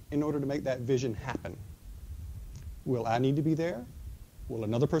take in order to make that vision happen? Will I need to be there? Will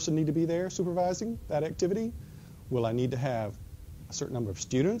another person need to be there supervising that activity? Will I need to have a certain number of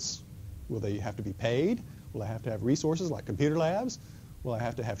students? Will they have to be paid? Will I have to have resources like computer labs? Will I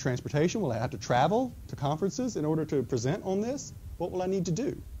have to have transportation? Will I have to travel to conferences in order to present on this? What will I need to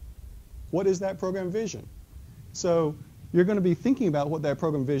do? What is that program vision? So you're going to be thinking about what that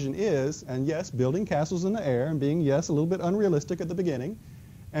program vision is, and yes, building castles in the air and being, yes, a little bit unrealistic at the beginning,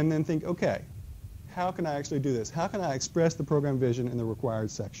 and then think, okay, how can I actually do this? How can I express the program vision in the required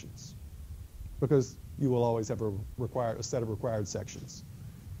sections? Because you will always have a set of required sections.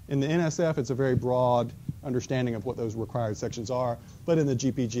 In the NSF, it's a very broad understanding of what those required sections are, but in the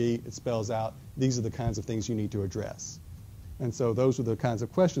GPG, it spells out these are the kinds of things you need to address. And so those are the kinds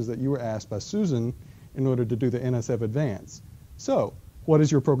of questions that you were asked by Susan in order to do the NSF Advance. So what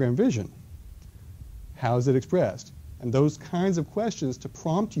is your program vision? How is it expressed? And those kinds of questions to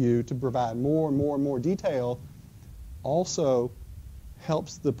prompt you to provide more and more and more detail also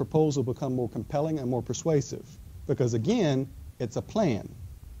helps the proposal become more compelling and more persuasive. Because again, it's a plan.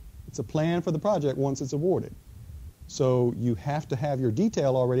 It's a plan for the project once it's awarded. So you have to have your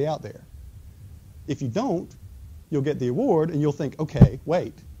detail already out there. If you don't, you'll get the award and you'll think, okay,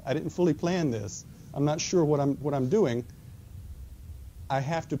 wait, I didn't fully plan this. I'm not sure what I'm doing. I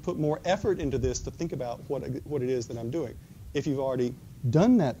have to put more effort into this to think about what it is that I'm doing. If you've already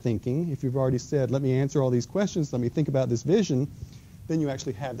done that thinking, if you've already said, let me answer all these questions, let me think about this vision, then you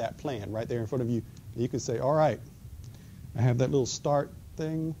actually have that plan right there in front of you. You can say, all right, I have that little start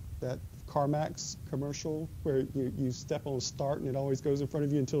thing, that CarMax commercial where you step on start and it always goes in front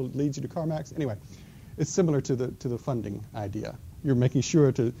of you until it leads you to CarMax. Anyway, it's similar to the funding idea. You're making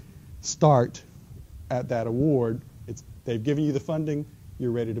sure to start at that award. They've given you the funding.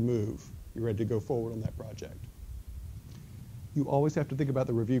 You're ready to move. You're ready to go forward on that project. You always have to think about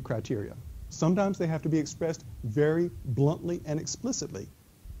the review criteria. Sometimes they have to be expressed very bluntly and explicitly.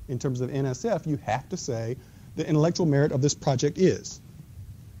 In terms of NSF, you have to say the intellectual merit of this project is.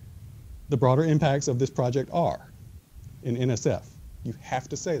 The broader impacts of this project are in NSF. You have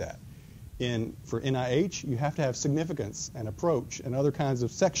to say that. For NIH, you have to have significance and approach and other kinds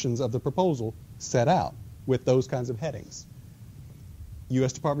of sections of the proposal set out with those kinds of headings.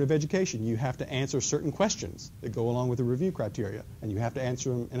 U.S. Department of Education, you have to answer certain questions that go along with the review criteria, and you have to answer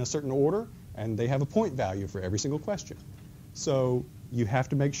them in a certain order, and they have a point value for every single question. So you have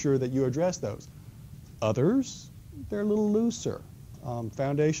to make sure that you address those. Others, they're a little looser.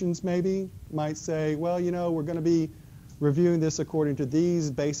 Foundations maybe might say, well, you know, we're going to be reviewing this according to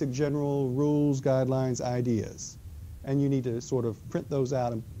these basic general rules, guidelines, ideas. And you need to sort of print those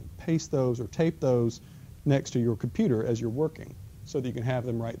out and paste those or tape those next to your computer as you're working so that you can have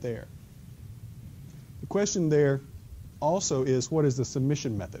them right there. The question there also is, what is the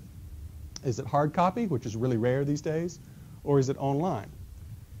submission method? Is it hard copy, which is really rare these days, or is it online?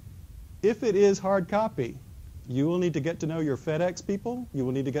 If it is hard copy, You will need to get to know your FedEx people. You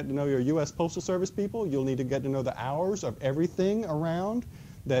will need to get to know your U.S. Postal Service people. You'll need to get to know the hours of everything around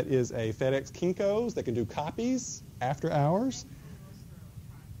that is a FedEx Kinko's that can do copies after hours.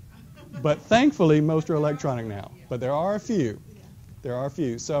 But thankfully, most are electronic now. But there are a few. There are a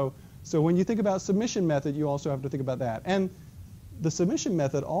few. So when you think about submission method, you also have to think about that. And the submission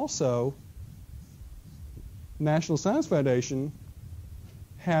method also, National Science Foundation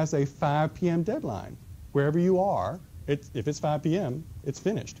has a 5 p.m. deadline. Wherever you are, if it's 5 p.m., it's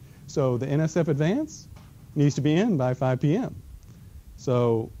finished. So the NSF Advance needs to be in by 5 p.m.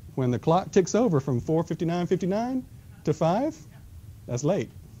 So when the clock ticks over from 4:59:59 to 5, that's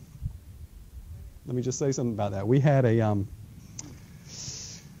late. Let me just say something about that. We had a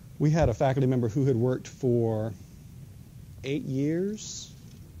faculty member who had worked for 8 years,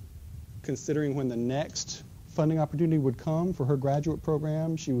 considering when the next funding opportunity would come for her graduate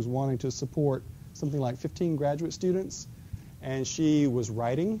program. She was wanting to support something like 15 graduate students, and she was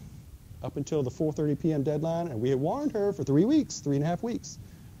writing up until the 4:30 p.m. deadline, and we had warned her for 3.5 weeks.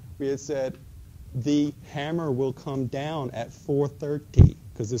 We had said, the hammer will come down at 4:30,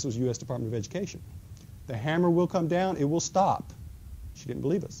 because this was U.S. Department of Education. The hammer will come down, it will stop. She didn't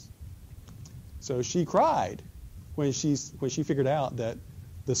believe us. So she cried when she figured out that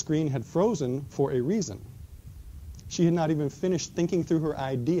the screen had frozen for a reason. She had not even finished thinking through her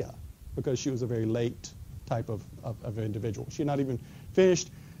idea, because she was a very late type of individual. She had not even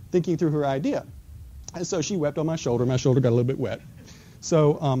finished thinking through her idea. And so she wept on my shoulder. My shoulder got a little bit wet.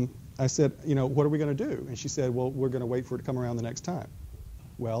 So I said, what are we going to do? And she said, well, we're going to wait for it to come around the next time.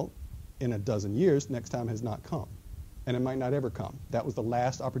 Well, in a dozen years, next time has not come. And it might not ever come. That was the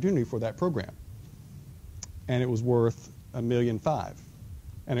last opportunity for that program. And it was worth $1.5 million.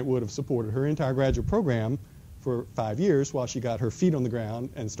 And it would have supported her entire graduate program for 5 years while she got her feet on the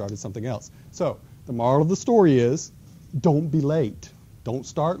ground and started something else. So the moral of the story is, don't be late. Don't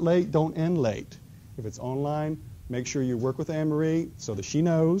start late, don't end late. If it's online, make sure you work with Annemarie so that she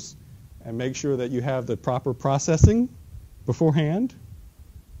knows, and make sure that you have the proper processing beforehand,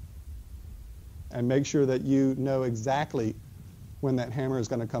 and make sure that you know exactly when that hammer is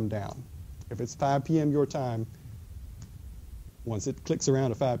going to come down. If it's 5 p.m. your time, once it clicks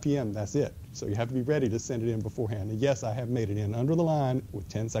around at 5 p.m., that's it. So you have to be ready to send it in beforehand. And yes, I have made it in under the line with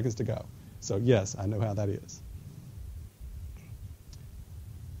 10 seconds to go. So yes, I know how that is.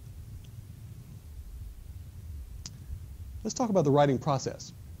 Let's talk about the writing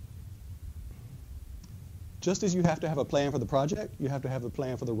process. Just as you have to have a plan for the project, you have to have a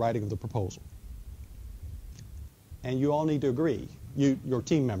plan for the writing of the proposal. And you all need to agree. Your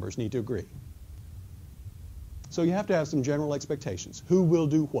team members need to agree. So you have to have some general expectations. Who will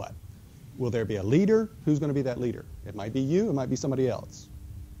do what? Will there be a leader? Who's going to be that leader? It might be you, it might be somebody else.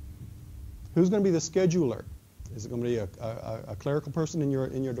 Who's going to be the scheduler? Is it going to be a clerical person in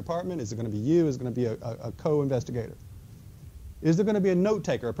your department? Is it going to be you? Is it going to be a co-investigator? Is there going to be a note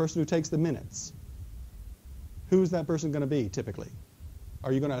taker, a person who takes the minutes? Who's that person going to be typically?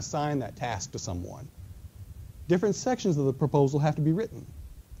 Are you going to assign that task to someone? Different sections of the proposal have to be written.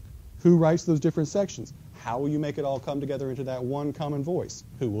 Who writes those different sections? How will you make it all come together into that one common voice?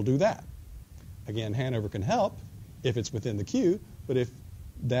 Who will do that? Again, Hanover can help if it's within the queue, but if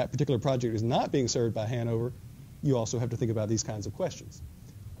that particular project is not being served by Hanover, you also have to think about these kinds of questions.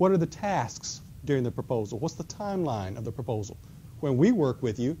 What are the tasks during the proposal? What's the timeline of the proposal? When we work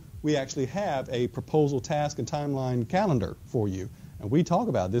with you, we actually have a proposal task and timeline calendar for you, and we talk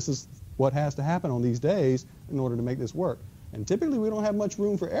about this is what has to happen on these days in order to make this work. And typically we don't have much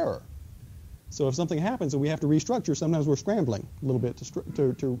room for error. So if something happens and we have to restructure, sometimes we're scrambling a little bit to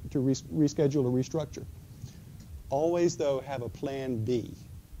reschedule or restructure. Always, though, have a plan B.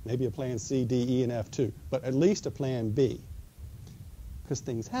 Maybe a plan C, D, E, and F too, but at least a plan B, because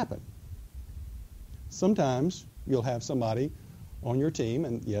things happen. Sometimes you'll have somebody on your team,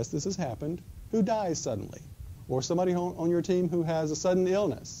 and yes, this has happened, who dies suddenly, or somebody on your team who has a sudden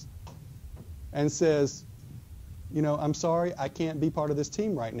illness and says, I'm sorry, I can't be part of this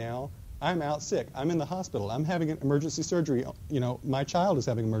team right now. I'm out sick. I'm in the hospital. I'm having an emergency surgery. My child is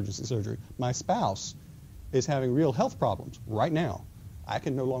having emergency surgery. My spouse is having real health problems right now. I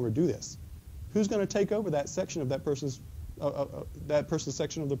can no longer do this. Who's going to take over that section of that person's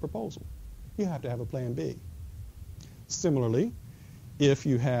section of the proposal? You have to have a plan B. Similarly, if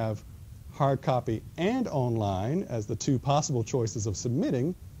you have hard copy and online as the two possible choices of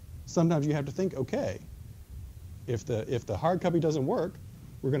submitting, sometimes you have to think, okay, if the hard copy doesn't work,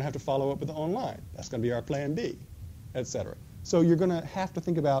 we're going to have to follow up with the online. That's going to be our plan B, etc. So you're going to have to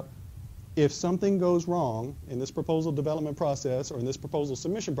think about, if something goes wrong in this proposal development process or in this proposal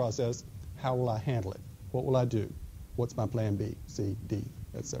submission process, how will I handle it? What will I do? What's my plan B, C, D,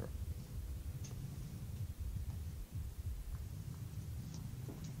 etc.?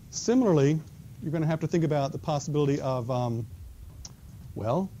 Similarly, you're going to have to think about the possibility of,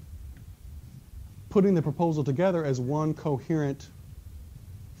 putting the proposal together as one coherent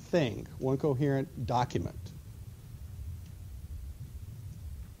thing, one coherent document.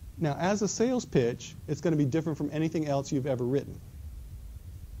 Now, as a sales pitch, it's going to be different from anything else you've ever written.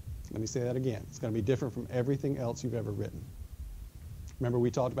 Let me say that again. It's going to be different from everything else you've ever written. Remember,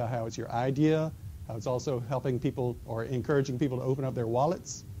 we talked about how it's your idea, how it's also helping people or encouraging people to open up their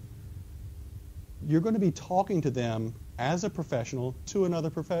wallets. You're going to be talking to them as a professional to another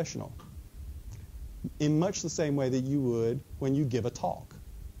professional in much the same way that you would when you give a talk.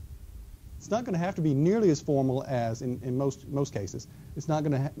 It's not going to have to be nearly as formal as, in most cases, it's not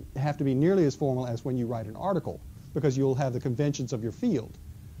going to have to be nearly as formal as when you write an article, because you'll have the conventions of your field.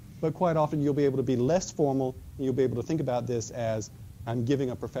 But quite often you'll be able to be less formal, and you'll be able to think about this as, I'm giving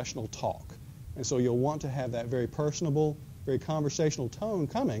a professional talk. And so you'll want to have that very personable, very conversational tone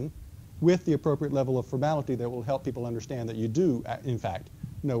coming with the appropriate level of formality that will help people understand that you do, in fact,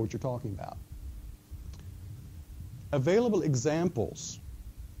 know what you're talking about. Available examples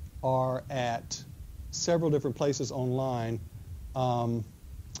are at several different places online.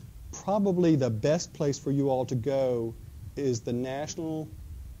 Probably the best place for you all to go is the National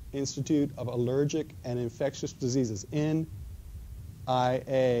Institute of Allergic and Infectious Diseases, NIAID.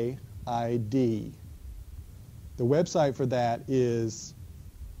 The website for that is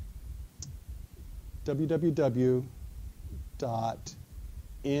www.niaid.nih.gov.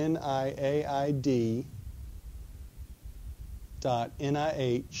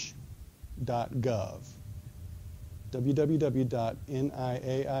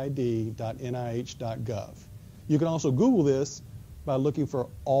 www.niaid.nih.gov. You can also Google this by looking for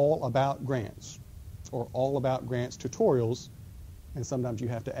All About Grants or All About Grants tutorials, and sometimes you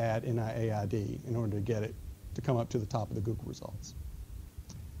have to add NIAID in order to get it to come up to the top of the Google results.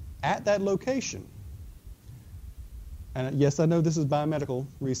 At that location, and yes, I know this is biomedical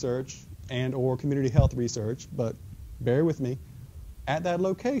research and or community health research, but bear with me. At that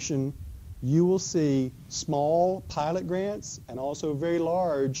location, you will see small pilot grants and also very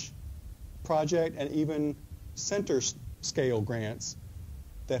large project and even center scale grants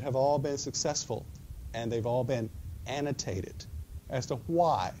that have all been successful, and they've all been annotated as to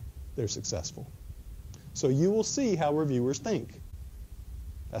why they're successful. So you will see how reviewers think.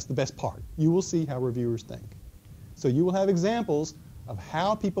 That's the best part. You will see how reviewers think. So you will have examples of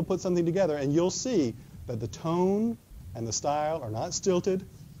how people put something together, and you'll see that the tone and the style are not stilted.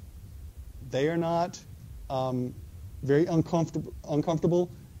 They are not very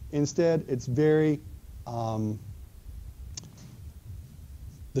uncomfortable. Instead, it's very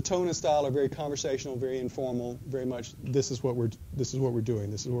the tone and style are very conversational, very informal, very much this is what we're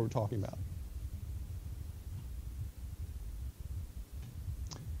doing, this is what we're talking about.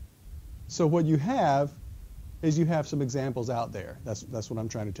 So what you have is you have some examples out there. That's what I'm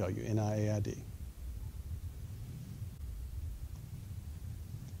trying to tell you, NIAID.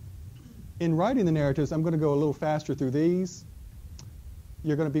 In writing the narratives, I'm going to go a little faster through these.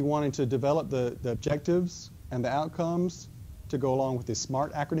 You're going to be wanting to develop the objectives and the outcomes to go along with the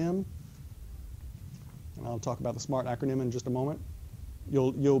SMART acronym. And I'll talk about the SMART acronym in just a moment.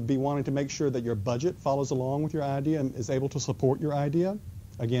 You'll be wanting to make sure that your budget follows along with your idea and is able to support your idea,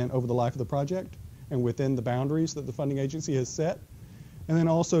 again, over the life of the project and within the boundaries that the funding agency has set. And then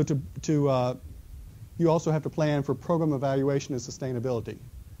also you also have to plan for program evaluation and sustainability,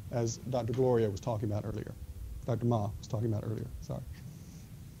 as Dr. Gloria was talking about earlier. Dr. Ma was talking about earlier, sorry.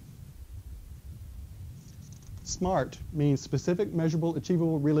 SMART means specific, measurable,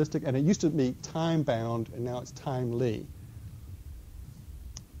 achievable, realistic, and it used to be time-bound, and now it's timely.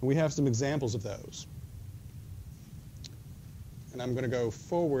 And we have some examples of those. And I'm going to go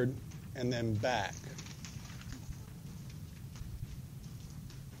forward and then back.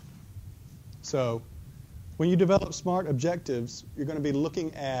 So when you develop SMART objectives, you're going to be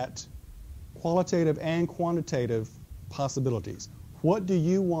looking at qualitative and quantitative possibilities. What do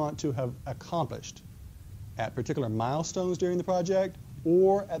you want to have accomplished at particular milestones during the project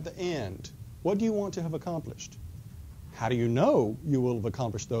or at the end? What do you want to have accomplished? How do you know you will have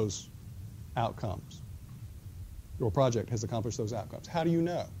accomplished those outcomes? Your project has accomplished those outcomes. How do you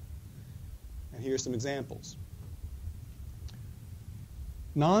know? And here's some examples.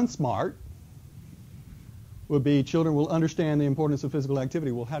 Non-SMART would be children will understand the importance of physical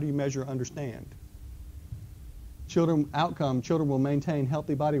activity. Well, how do you measure understand? Children will maintain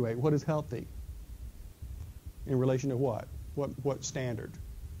healthy body weight. What is healthy? In relation to what? What standard?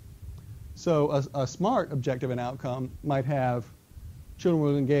 So a SMART objective and outcome might have children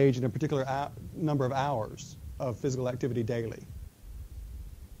will engage in a particular number of hours of physical activity daily.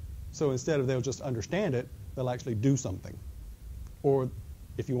 So instead of they'll just understand it, they'll actually do something. Or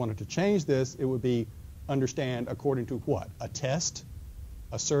if you wanted to change this, it would be understand according to what? A test,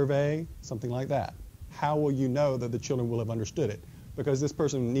 a survey, something like that. How will you know that the children will have understood it? Because this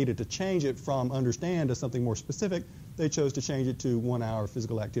person needed to change it from understand to something more specific, they chose to change it to 1 hour of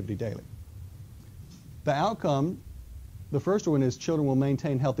physical activity daily. The outcome, the first one is children will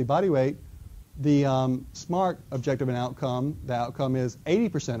maintain healthy body weight. The SMART objective and outcome, the outcome is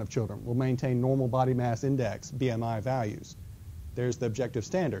 80% of children will maintain normal body mass index, BMI values. There's the objective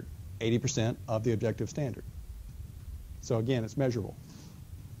standard, 80% of the objective standard. So again, it's measurable.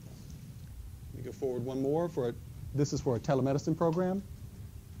 Let me go forward one more. This is for a telemedicine program.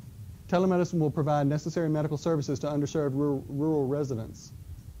 Telemedicine will provide necessary medical services to underserved rural residents.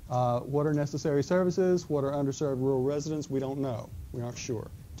 What are necessary services? What are underserved rural residents? We don't know. We aren't sure.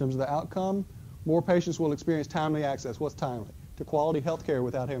 In terms of the outcome, more patients will experience timely access. What's timely? To quality health care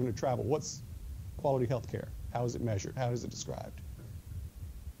without having to travel. What's quality health care? How is it measured? How is it described?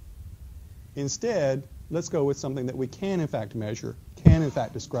 Instead, let's go with something that we can in fact measure, can in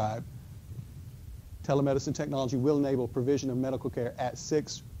fact describe. Telemedicine technology will enable provision of medical care at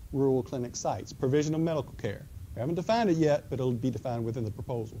 6 rural clinic sites. Provision of medical care. We haven't defined it yet, but it'll be defined within the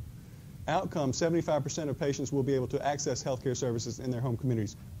proposal. Outcome, 75% of patients will be able to access healthcare services in their home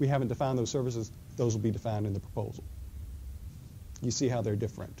communities. We haven't defined those services. Those will be defined in the proposal. You see how they're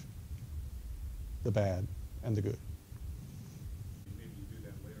different, the bad and the good. Maybe you do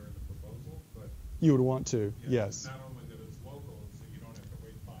that later in the proposal, but You would want to, yes. Not only that it's local, so you don't have to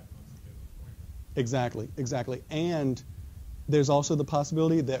wait 5 months to get an appointment. Exactly, exactly. And there's also the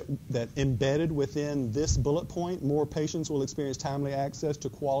possibility that embedded within this bullet point, more patients will experience timely access to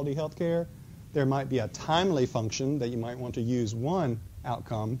quality health care. There might be a timely function that you might want to use one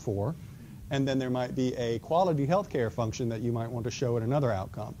outcome for, and then there might be a quality health care function that you might want to show in another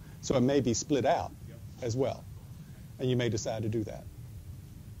outcome. So it may be split out as well, and you may decide to do that.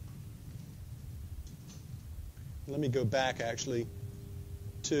 Let me go back actually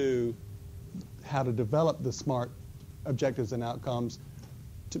to how to develop the SMART objectives and outcomes.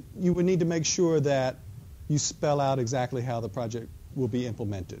 You would need to make sure that you spell out exactly how the project will be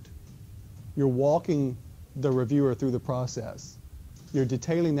implemented. You're walking the reviewer through the process. You're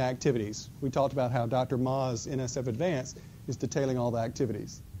detailing the activities. We talked about how Dr. Ma's NSF Advanced is detailing all the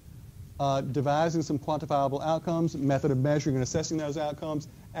activities. Devising some quantifiable outcomes, method of measuring and assessing those outcomes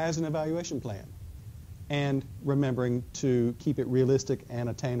as an evaluation plan, and remembering to keep it realistic and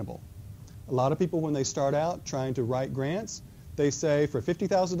attainable. A lot of people, when they start out trying to write grants, they say, for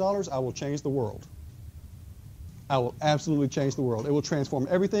 $50,000, I will change the world. I will absolutely change the world. It will transform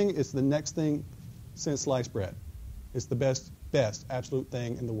everything. It's the next thing since sliced bread. It's the best absolute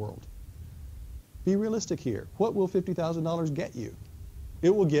thing in the world. Be realistic here. What will $50,000 get you?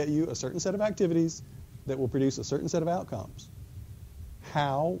 It will get you a certain set of activities that will produce a certain set of outcomes.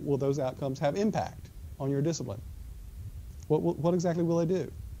 How will those outcomes have impact on your discipline? What exactly will they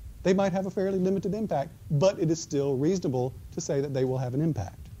do? They might have a fairly limited impact, but it is still reasonable to say that they will have an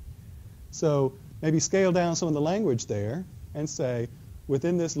impact. So maybe scale down some of the language there and say,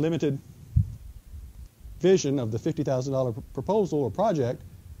 within this limited vision of the $50,000 proposal or project,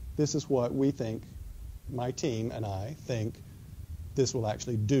 this is what we think, my team and I think, this will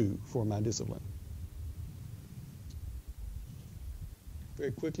actually do for my discipline.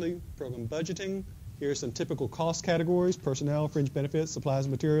 Very quickly, program budgeting. Here are some typical cost categories: personnel, fringe benefits, supplies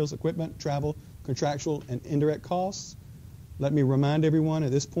and materials, equipment, travel, contractual, and indirect costs. Let me remind everyone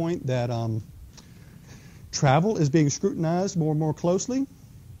at this point that travel is being scrutinized more and more closely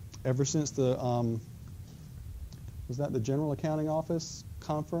ever since the, was that the General Accounting Office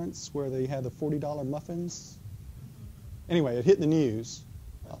conference where they had the $40 muffins? Anyway, it hit the news.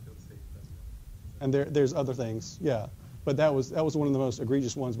 And there's other things, yeah. But that was one of the most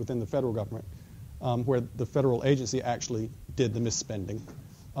egregious ones within the federal government, where the federal agency actually did the misspending.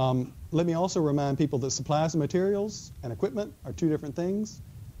 Let me also remind people that supplies and materials and equipment are two different things.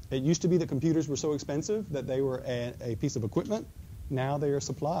 It used to be that computers were so expensive that they were a piece of equipment. Now they are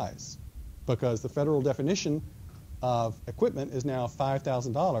supplies, because the federal definition of equipment is now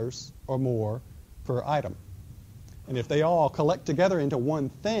 $5,000 or more per item. And if they all collect together into one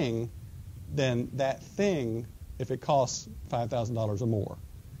thing, then that thing, if it costs $5,000 or more,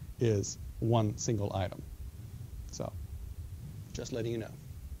 is one single item. So, just letting you know.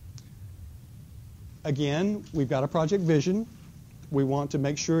 Again, we've got a project vision. We want to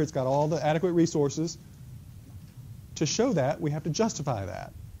make sure it's got all the adequate resources. To show that, we have to justify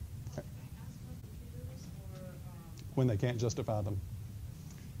that. when they can't justify them.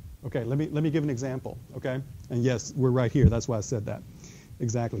 Okay, let me give an example, okay? And yes, we're right here. That's why I said that.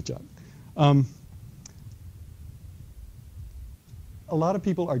 Exactly, Chuck. A lot of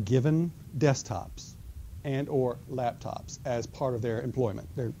people are given desktops and or laptops as part of their employment,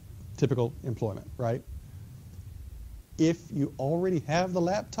 their typical employment, right? If you already have the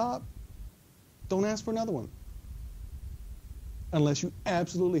laptop, don't ask for another one. Unless you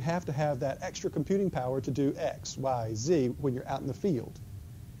absolutely have to have that extra computing power to do X, Y, Z when you're out in the field.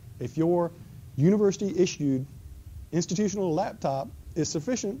 If your university-issued institutional laptop is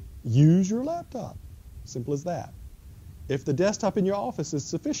sufficient, use your laptop. Simple as that. If the desktop in your office is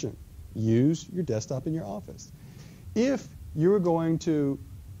sufficient, use your desktop in your office. If you're going to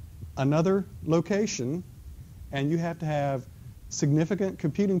another location and you have to have significant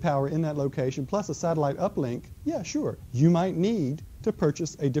computing power in that location plus a satellite uplink, yeah, sure. You might need to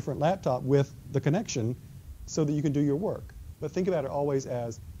purchase a different laptop with the connection so that you can do your work. But think about it always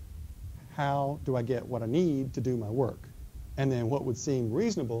as, how do I get what I need to do my work? And then what would seem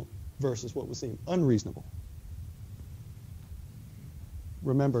reasonable versus what would seem unreasonable.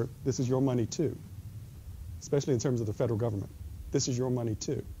 Remember, this is your money too, especially in terms of the federal government. This is your money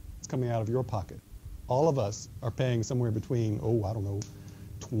too. It's coming out of your pocket. All of us are paying somewhere between,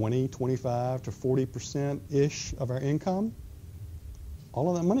 20, 25 to 40%-ish of our income. All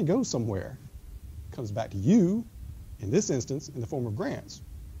of that money goes somewhere. It comes back to you, in this instance, in the form of grants.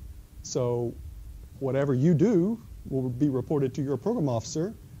 So whatever you do will be reported to your program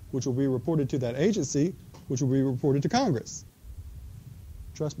officer, which will be reported to that agency, which will be reported to Congress.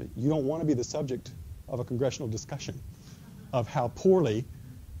 Trust me, you don't want to be the subject of a congressional discussion of how poorly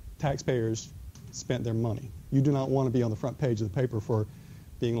taxpayers spent their money. You do not want to be on the front page of the paper for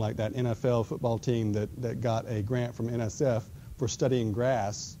being like that NFL football team that got a grant from NSF for studying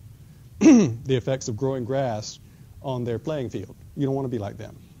grass, the effects of growing grass on their playing field. You don't want to be like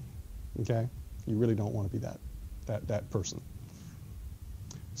them, okay? You really don't want to be that person.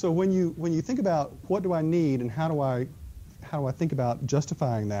 So when you think about what do I need and how do I think about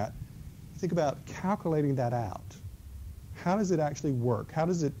justifying that, think about calculating that out. How does it actually work? How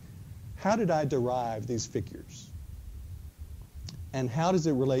did I derive these figures? And how does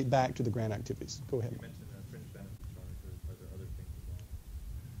it relate back to the grant activities? Go ahead. You mentioned a fringe benefit charge, or are there other things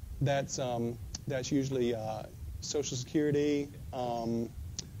involved? That's usually Social Security,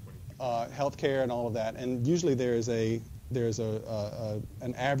 health care, and all of that. And usually there's an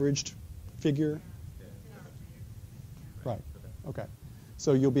averaged figure. Right. Okay.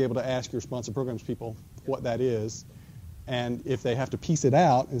 So you'll be able to ask your sponsor programs people what that is. And if they have to piece it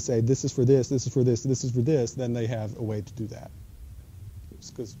out and say, this is for this, this is for this, this is for this, then they have a way to do that.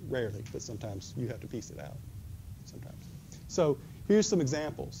 Because rarely, but sometimes you have to piece it out. Sometimes. So here's some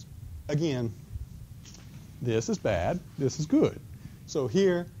examples. Again, this is bad, this is good. So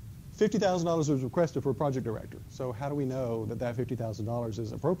here, $50,000 was requested for a project director. So how do we know that that $50,000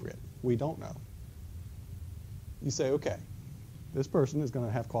 is appropriate? We don't know. You say, okay, this person is going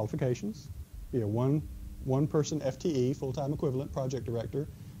to have qualifications, be a one-person FTE, full-time equivalent project director.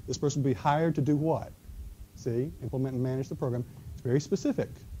 This person will be hired to do what? See, implement and manage the program. It's very specific.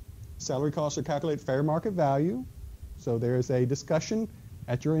 Salary costs are calculated fair market value. So there is a discussion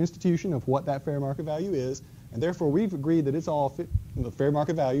at your institution of what that fair market value is, and therefore we've agreed that it's all the fair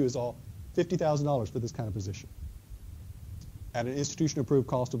market value is all $50,000 for this kind of position at an institution-approved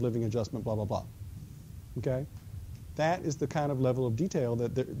cost of living adjustment, blah, blah, blah. Okay? That is the kind of level of detail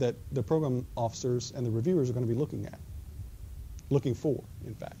that the program officers and the reviewers are going to be looking for,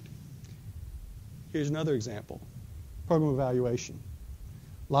 in fact. Here's another example, program evaluation.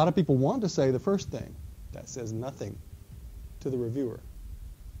 A lot of people want to say the first thing. That says nothing to the reviewer.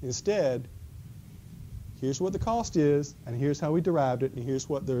 Instead, here's what the cost is, and here's how we derived it, and here's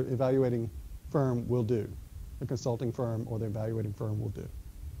what the evaluating firm will do. The consulting firm or the evaluating firm will do.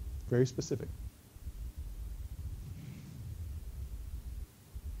 Very specific.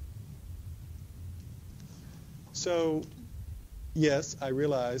 So, yes, I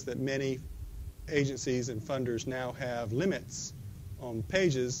realize that many agencies and funders now have limits on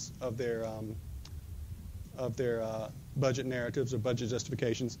pages of their budget narratives or budget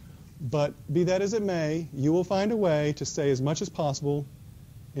justifications. But be that as it may, you will find a way to say as much as possible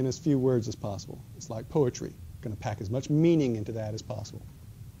in as few words as possible. It's like poetry. Going to pack as much meaning into that as possible.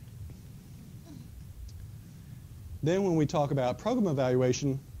 Then when we talk about program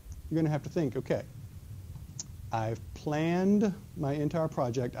evaluation, you're going to have to think, okay, I've planned my entire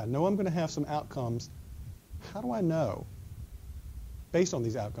project. I know I'm going to have some outcomes. How do I know, based on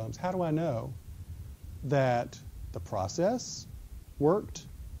these outcomes, how do I know that the process worked,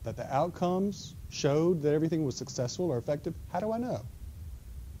 that the outcomes showed that everything was successful or effective, how do I know?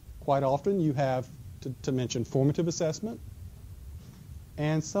 Quite often you have to mention formative assessment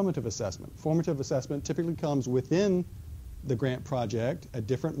and summative assessment. Formative assessment typically comes within the grant project at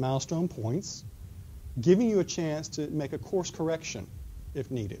different milestone points, giving you a chance to make a course correction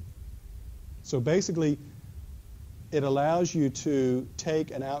if needed. So basically, it allows you to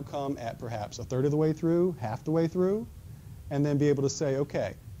take an outcome at perhaps a third of the way through, half the way through, and then be able to say,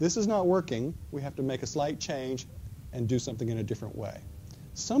 okay, this is not working. We have to make a slight change and do something in a different way.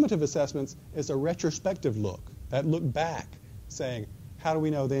 Summative assessments is a retrospective look, that look back, saying, how do we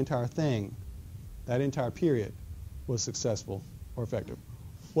know the entire thing, that entire period, was successful or effective?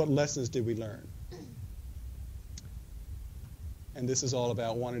 What lessons did we learn? And this is all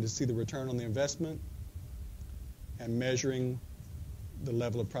about wanting to see the return on the investment and measuring the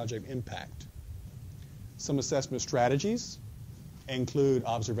level of project impact. Some assessment strategies include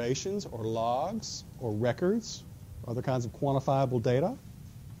observations or logs or records, other kinds of quantifiable data.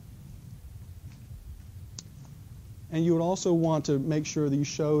 And you would also want to make sure that you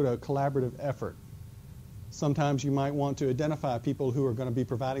showed a collaborative effort. Sometimes you might want to identify people who are going to be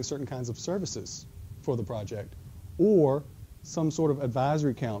providing certain kinds of services for the project, or some sort of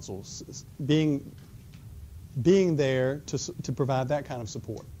advisory councils being there to provide that kind of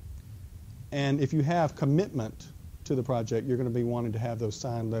support. And if you have commitment to the project, you're going to be wanting to have those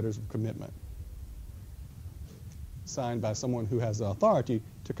signed letters of commitment, signed by someone who has the authority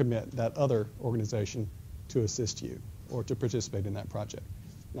to commit that other organization to assist you or to participate in that project,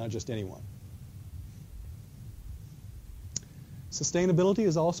 not just anyone. Sustainability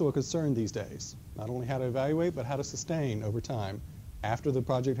is also a concern these days, not only how to evaluate, but how to sustain over time after the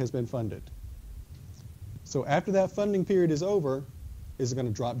project has been funded. So after that funding period is over, is it going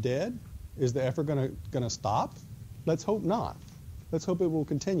to drop dead? Is the effort going to stop? Let's hope not. Let's hope it will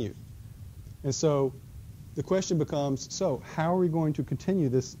continue. And so the question becomes, so how are we going to continue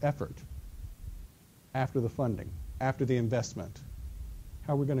this effort after the funding, after the investment?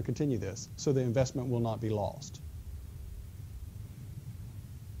 How are we going to continue this so the investment will not be lost?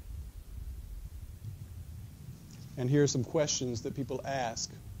 And here are some questions that people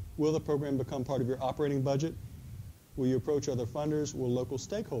ask. Will the program become part of your operating budget? Will you approach other funders? Will local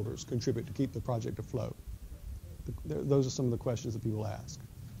stakeholders contribute to keep the project afloat? Those are some of the questions that people ask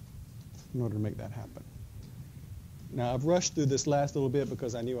in order to make that happen. Now, I've rushed through this last little bit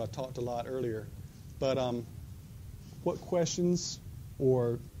because I knew I talked a lot earlier. But what questions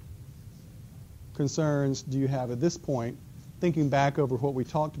or concerns do you have at this point, thinking back over what we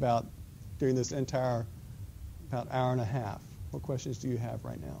talked about during this entire about hour and a half? What questions do you have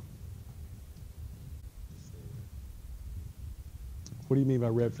right now? What do you mean by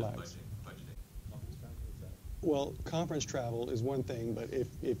red flags? Well, conference travel is one thing, but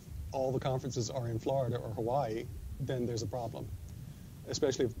if all the conferences are in Florida or Hawaii, then there's a problem.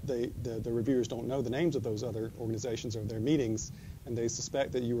 Especially if the reviewers don't know the names of those other organizations or their meetings, and they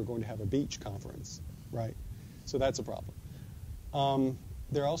suspect that you were going to have a beach conference, right? So that's a problem.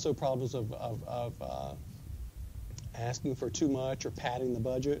 There are also problems of asking for too much or padding the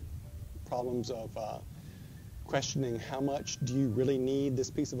budget, problems of questioning how much do you really need this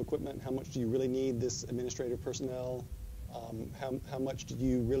piece of equipment, how much do you really need this administrative personnel, how much do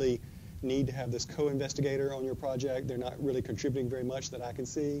you really need to have this co-investigator on your project. They're not really contributing very much that I can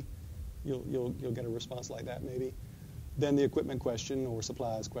see. You'll get a response like that maybe. Then the equipment question or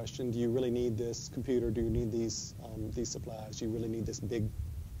supplies question. Do you really need this computer? Do you need these supplies? Do you really need this big,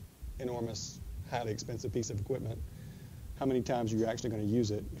 enormous, highly expensive piece of equipment? How many times are you actually going to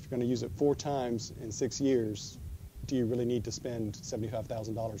use it? If you're going to use it 4 times in 6 years, do you really need to spend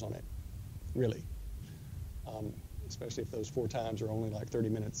 $75,000 on it? Really? Especially if those 4 times are only like 30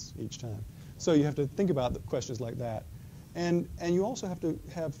 minutes each time. So you have to think about the questions like that. And you also have to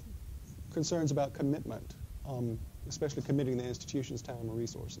have concerns about commitment, especially committing the institution's time and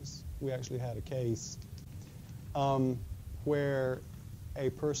resources. We actually had a case where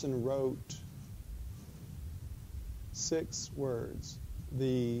a person wrote 6 words.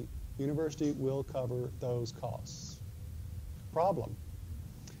 The university will cover those costs. Problem.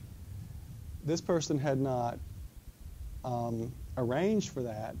 This person had not arranged for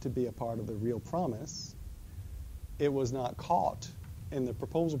that to be a part of the real promise. It was not caught in the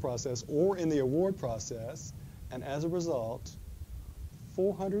proposal process or in the award process, and as a result,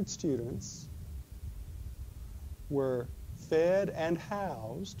 400 students were fed and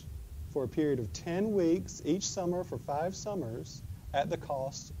housed for a period of 10 weeks each summer for 5 summers at the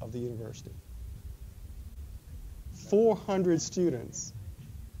cost of the university. 400 students.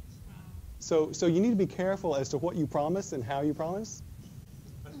 So you need to be careful as to what you promise and how you promise.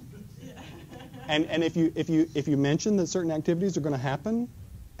 And if you mention that certain activities are going to happen,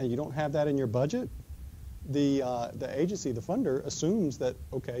 and you don't have that in your budget, the agency, the funder, assumes that,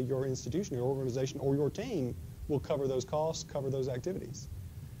 okay, your institution, your organization, or your team will cover those costs, cover those activities.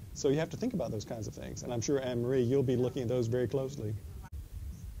 So you have to think about those kinds of things. And I'm sure, Annemarie, you'll be looking at those very closely.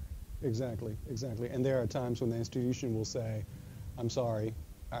 Exactly, exactly. And there are times when the institution will say, I'm sorry,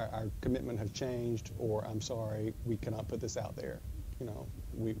 our commitment has changed, or I'm sorry, we cannot put this out there. You know,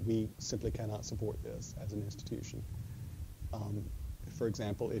 we simply cannot support this as an institution. For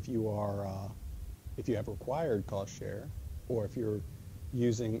example, if you have required cost share, or if you're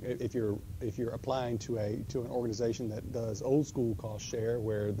applying to an organization that does old school cost share,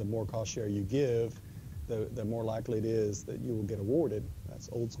 where the more cost share you give, the more likely it is that you will get awarded. That's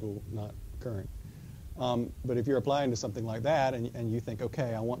old school, not current. But if you're applying to something like that, and you think,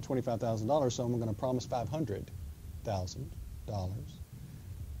 okay, I want $25,000, so I'm going to promise $500,000,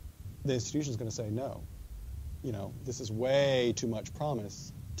 the institution is going to say no. You know, this is way too much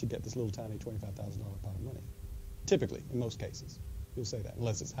promise to get this little tiny $25,000 pot of money. Typically, in most cases, you'll say that,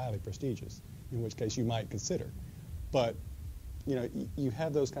 unless it's highly prestigious, in which case you might consider. But you know, you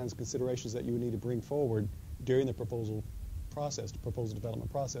have those kinds of considerations that you would need to bring forward during the proposal process, the proposal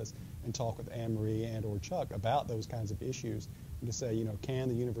development process, and talk with Annemarie and or Chuck about those kinds of issues, and to say, you know, can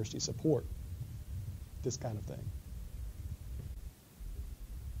the university support this kind of thing?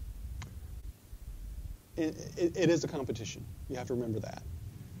 It is a competition. You have to remember that.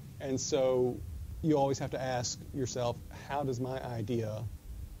 And so you always have to ask yourself, how is my idea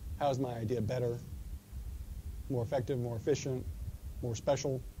better, more effective, more efficient, more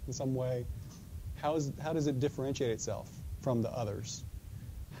special in some way? How does it differentiate itself from the others?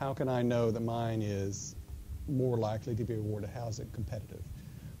 How can I know that mine is more likely to be awarded? How is it competitive?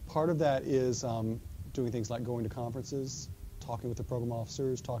 Part of that is doing things like going to conferences, talking with the program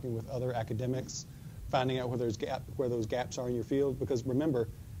officers, talking with other academics, finding out where those gaps are in your field. Because remember,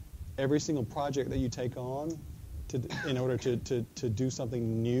 every single project that you take on in order to do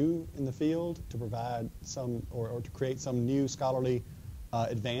something new in the field, to provide some or to create some new scholarly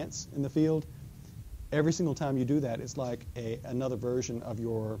advance in the field, every single time you do that, it's like another version of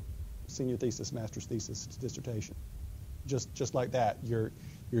your senior thesis, master's thesis, dissertation. Just like that, you're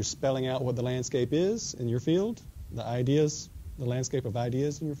spelling out what the landscape is in your field, the ideas, the landscape of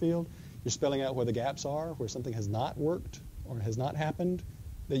ideas in your field. You're spelling out where the gaps are, where something has not worked or has not happened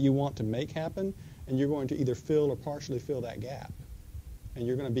that you want to make happen, and you're going to either fill or partially fill that gap. And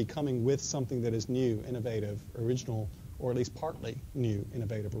you're going to be coming with something that is new, innovative, original, or at least partly new,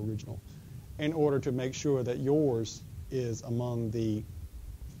 innovative, original, in order to make sure that yours is among the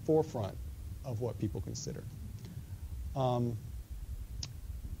forefront of what people consider. But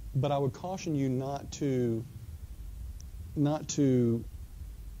I would caution you not to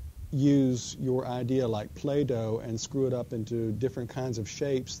use your idea like Play-Doh and screw it up into different kinds of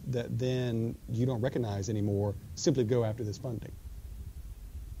shapes that then you don't recognize anymore. Simply go after this funding.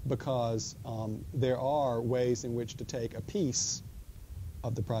 Because there are ways in which to take a piece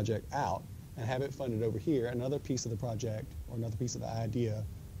of the project out and have it funded over here, another piece of the project or another piece of the idea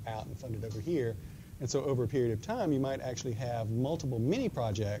out and funded over here. And so over a period of time, you might actually have multiple mini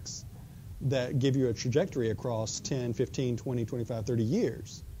projects that give you a trajectory across 10, 15, 20, 25, 30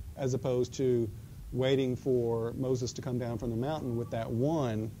 years, as opposed to waiting for Moses to come down from the mountain with that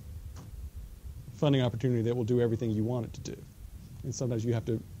one funding opportunity that will do everything you want it to do. And sometimes you have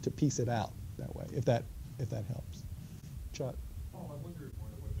to piece it out that way, if that helps. Chuck? Oh, I wonder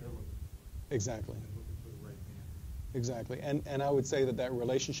what they're looking for. Exactly. They're looking for the right man. Exactly. And I would say that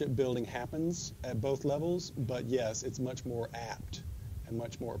relationship building happens at both levels, but yes, it's much more apt and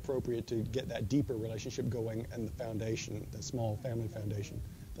much more appropriate to get that deeper relationship going in the foundation, the small family foundation,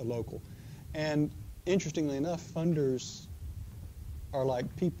 the local. And interestingly enough, funders are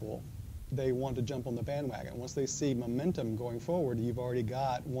like people. They want to jump on the bandwagon. Once they see momentum going forward, you've already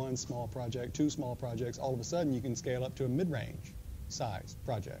got one small project, two small projects, all of a sudden you can scale up to a mid-range size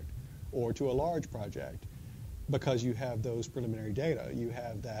project or to a large project because you have those preliminary data. You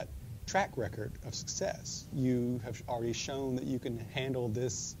have that track record of success. You have already shown that you can handle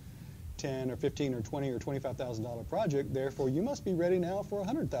this $10 or $15 or $20 or $25,000 project. Therefore, you must be ready now for a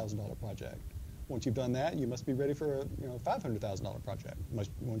 $100,000 project. Once you've done that, you must be ready for a $500,000 project. Once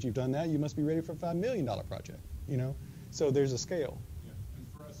you've done that, you must be ready for a $5 million project. So there's a scale. Yeah, and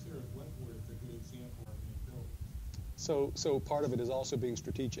for us here at Wentworth, it's a good example of being built. So part of it is also being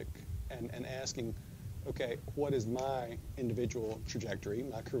strategic and asking, okay, what is my individual trajectory,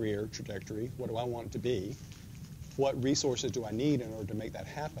 my career trajectory? What do I want it to be? What resources do I need in order to make that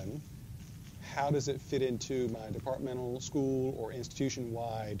happen? How does it fit into my departmental, school, or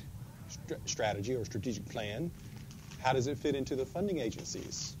institution-wide strategy or strategic plan, how does it fit into the funding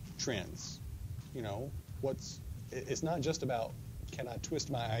agency's trends? You know, it's not just about can I twist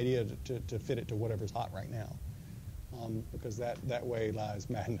my idea to fit it to whatever's hot right now, because that way lies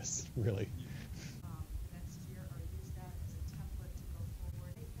madness, really. Next year, or use that as a template to go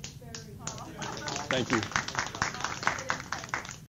forward. Thank you.